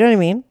bar. Do you know what I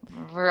mean?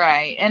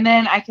 Right. And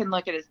then I can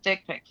look at his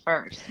dick pic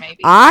first, maybe.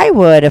 I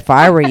would if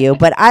I were you,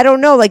 but I don't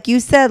know. Like you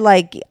said,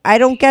 like, I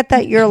don't get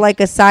that you're like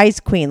a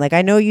size queen. Like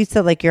I know you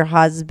said like your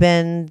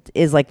husband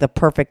is like the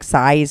perfect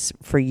size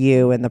for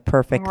you and the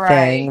perfect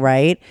thing,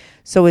 right?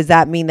 So does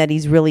that mean that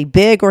he's really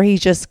big, or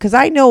he's just, because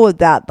I know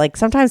that like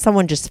sometimes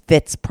someone just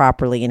fits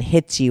properly and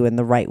hits you in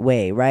the right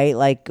way, right?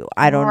 Like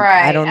I don't know.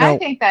 I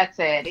think that's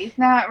it. He's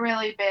not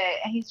really big.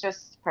 He's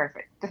just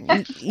perfect.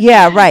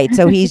 Yeah, right.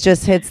 So he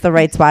just hits the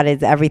right spot.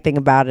 It's everything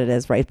about it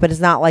is right, but it's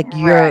not like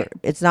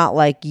it's not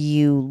like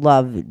you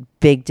love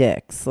big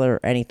dicks or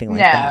anything like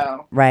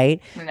that,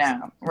 right?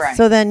 No, right.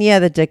 So then,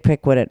 the dick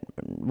pic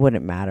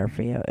wouldn't matter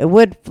for you. It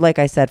would, like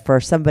I said, for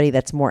somebody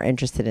that's more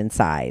interested in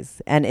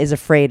size and is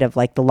afraid of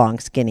like the long,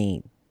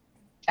 skinny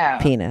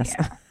penis.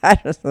 Yeah. I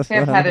just I've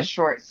had a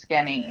short,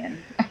 skinny, and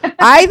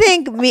I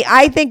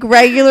think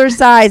regular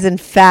size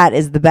and fat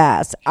is the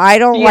best. I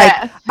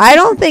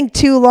don't think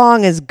too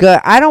long is good.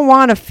 I don't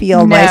want to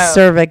feel my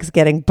cervix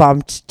getting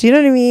bumped. Do you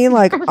know what I mean?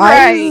 Like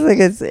I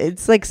just think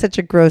it's like such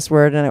a gross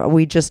word, and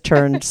we just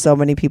turned so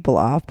many people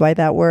off by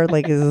that word.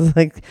 Like it's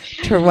like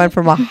went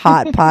from a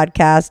hot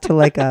podcast to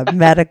like a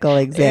medical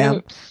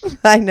exam.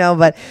 I know,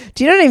 but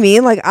do you know what I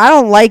mean? Like I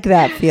don't like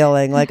that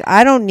feeling. Like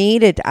I don't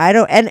need it. I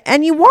don't.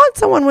 And you want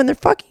someone when they're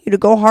fucking you to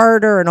go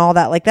harder and all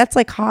that, like that's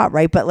like hot,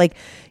 right? But like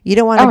you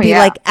don't want to be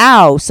like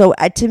ow. So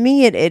to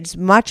me it's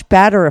much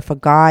better if a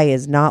guy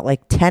is not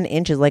like 10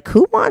 inches. Like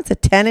who wants a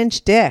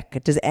 10-inch dick?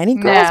 Does any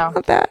girls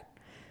want that?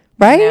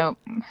 Right? Nope.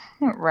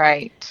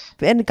 Right.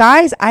 And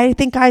guys, I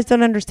think guys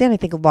don't understand. I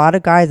think a lot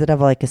of guys that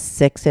have like a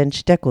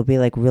 6-inch dick will be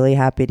like really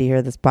happy to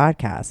hear this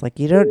podcast. Like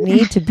you don't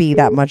need to be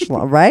that much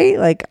long, right?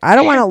 Like I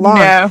don't want it long.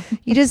 No.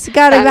 You just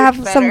gotta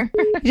have some.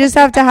 You just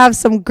have to have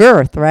some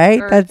girth,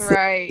 right? That's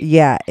right.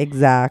 Yeah,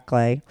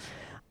 exactly.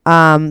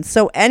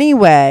 So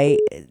anyway,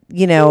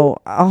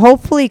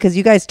 hopefully, because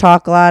you guys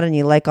talk a lot and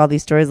you like all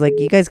these stories, like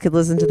you guys could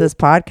listen to this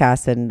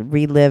podcast and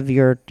relive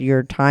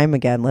your time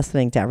again,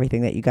 listening to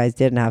everything that you guys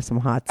did and have some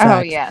hot sex. Oh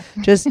yeah.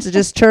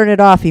 just turn it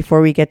off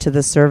before we get to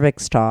the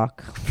cervix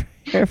talk.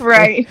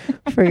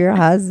 For your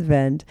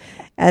husband.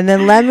 And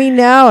then let me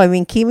know. I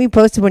mean, keep me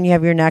posted when you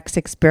have your next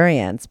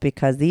experience,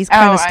 because these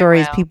kind of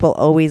stories people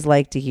always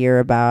like to hear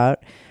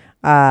about.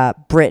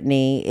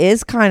 Brittany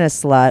is kind of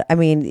slut. I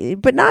mean,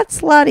 but not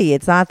slutty.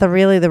 It's not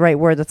really the right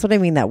word. That's what I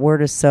mean. That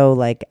word is so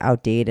like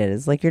outdated.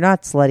 It's like you're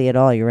not slutty at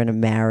all. You're in a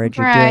marriage.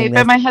 You're right, doing but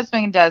this. my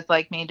husband does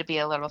like me to be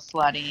a little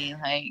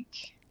slutty. Like,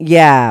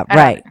 yeah,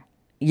 right.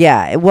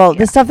 Yeah, well,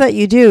 the stuff that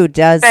you do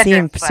does Bedroom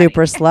seem slutty.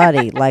 super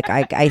slutty. Like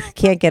I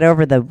can't get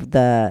over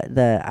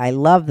the. I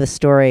love the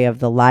story of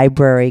the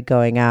library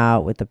going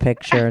out with the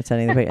picture and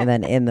sending the picture, and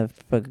then in the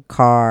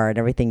car and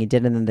everything you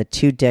did, and then the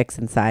two dicks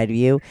inside of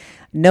you.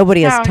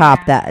 Nobody has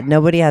topped that.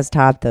 Nobody has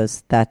topped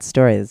that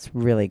story. It's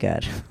really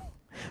good,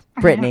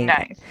 Brittany.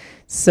 Nice.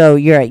 So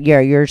you're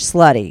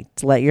slutty.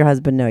 To let your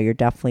husband know, you're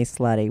definitely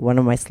slutty. One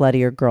of my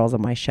sluttier girls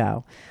on my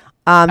show.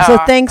 So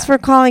thanks for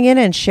calling in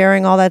and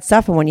sharing all that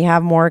stuff. And when you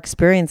have more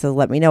experiences,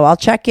 let me know. I'll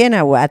check in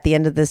at the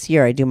end of this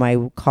year. I do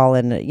my call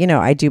in,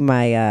 I do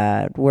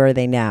my, where are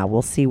they now?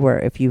 We'll see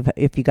if you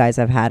guys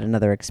have had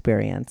another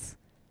experience.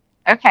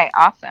 Okay.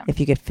 Awesome.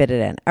 If you could fit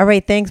it in. All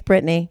right. Thanks,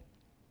 Brittany.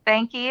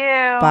 Thank you.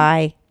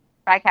 Bye.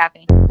 Bye,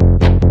 Kathy.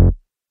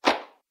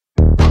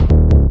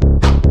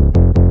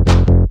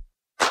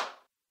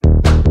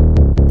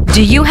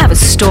 Do you have a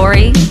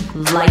story,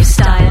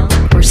 lifestyle,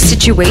 or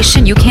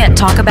situation you can't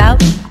talk about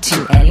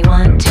to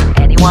anyone?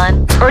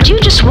 Or do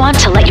you just want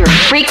to let your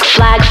freak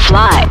flag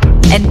fly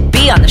and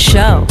be on the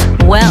show?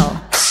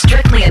 Well,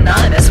 Strictly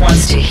Anonymous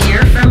wants to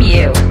hear from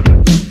you.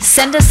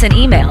 Send us an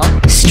email,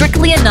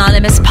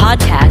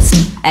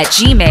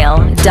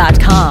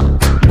 strictlyanonymouspodcast@gmail.com,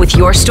 with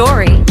your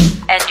story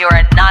and your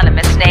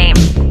anonymous name.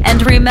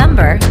 And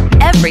remember,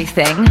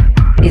 everything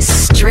is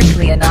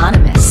strictly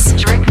anonymous.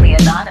 Strictly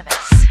Anonymous.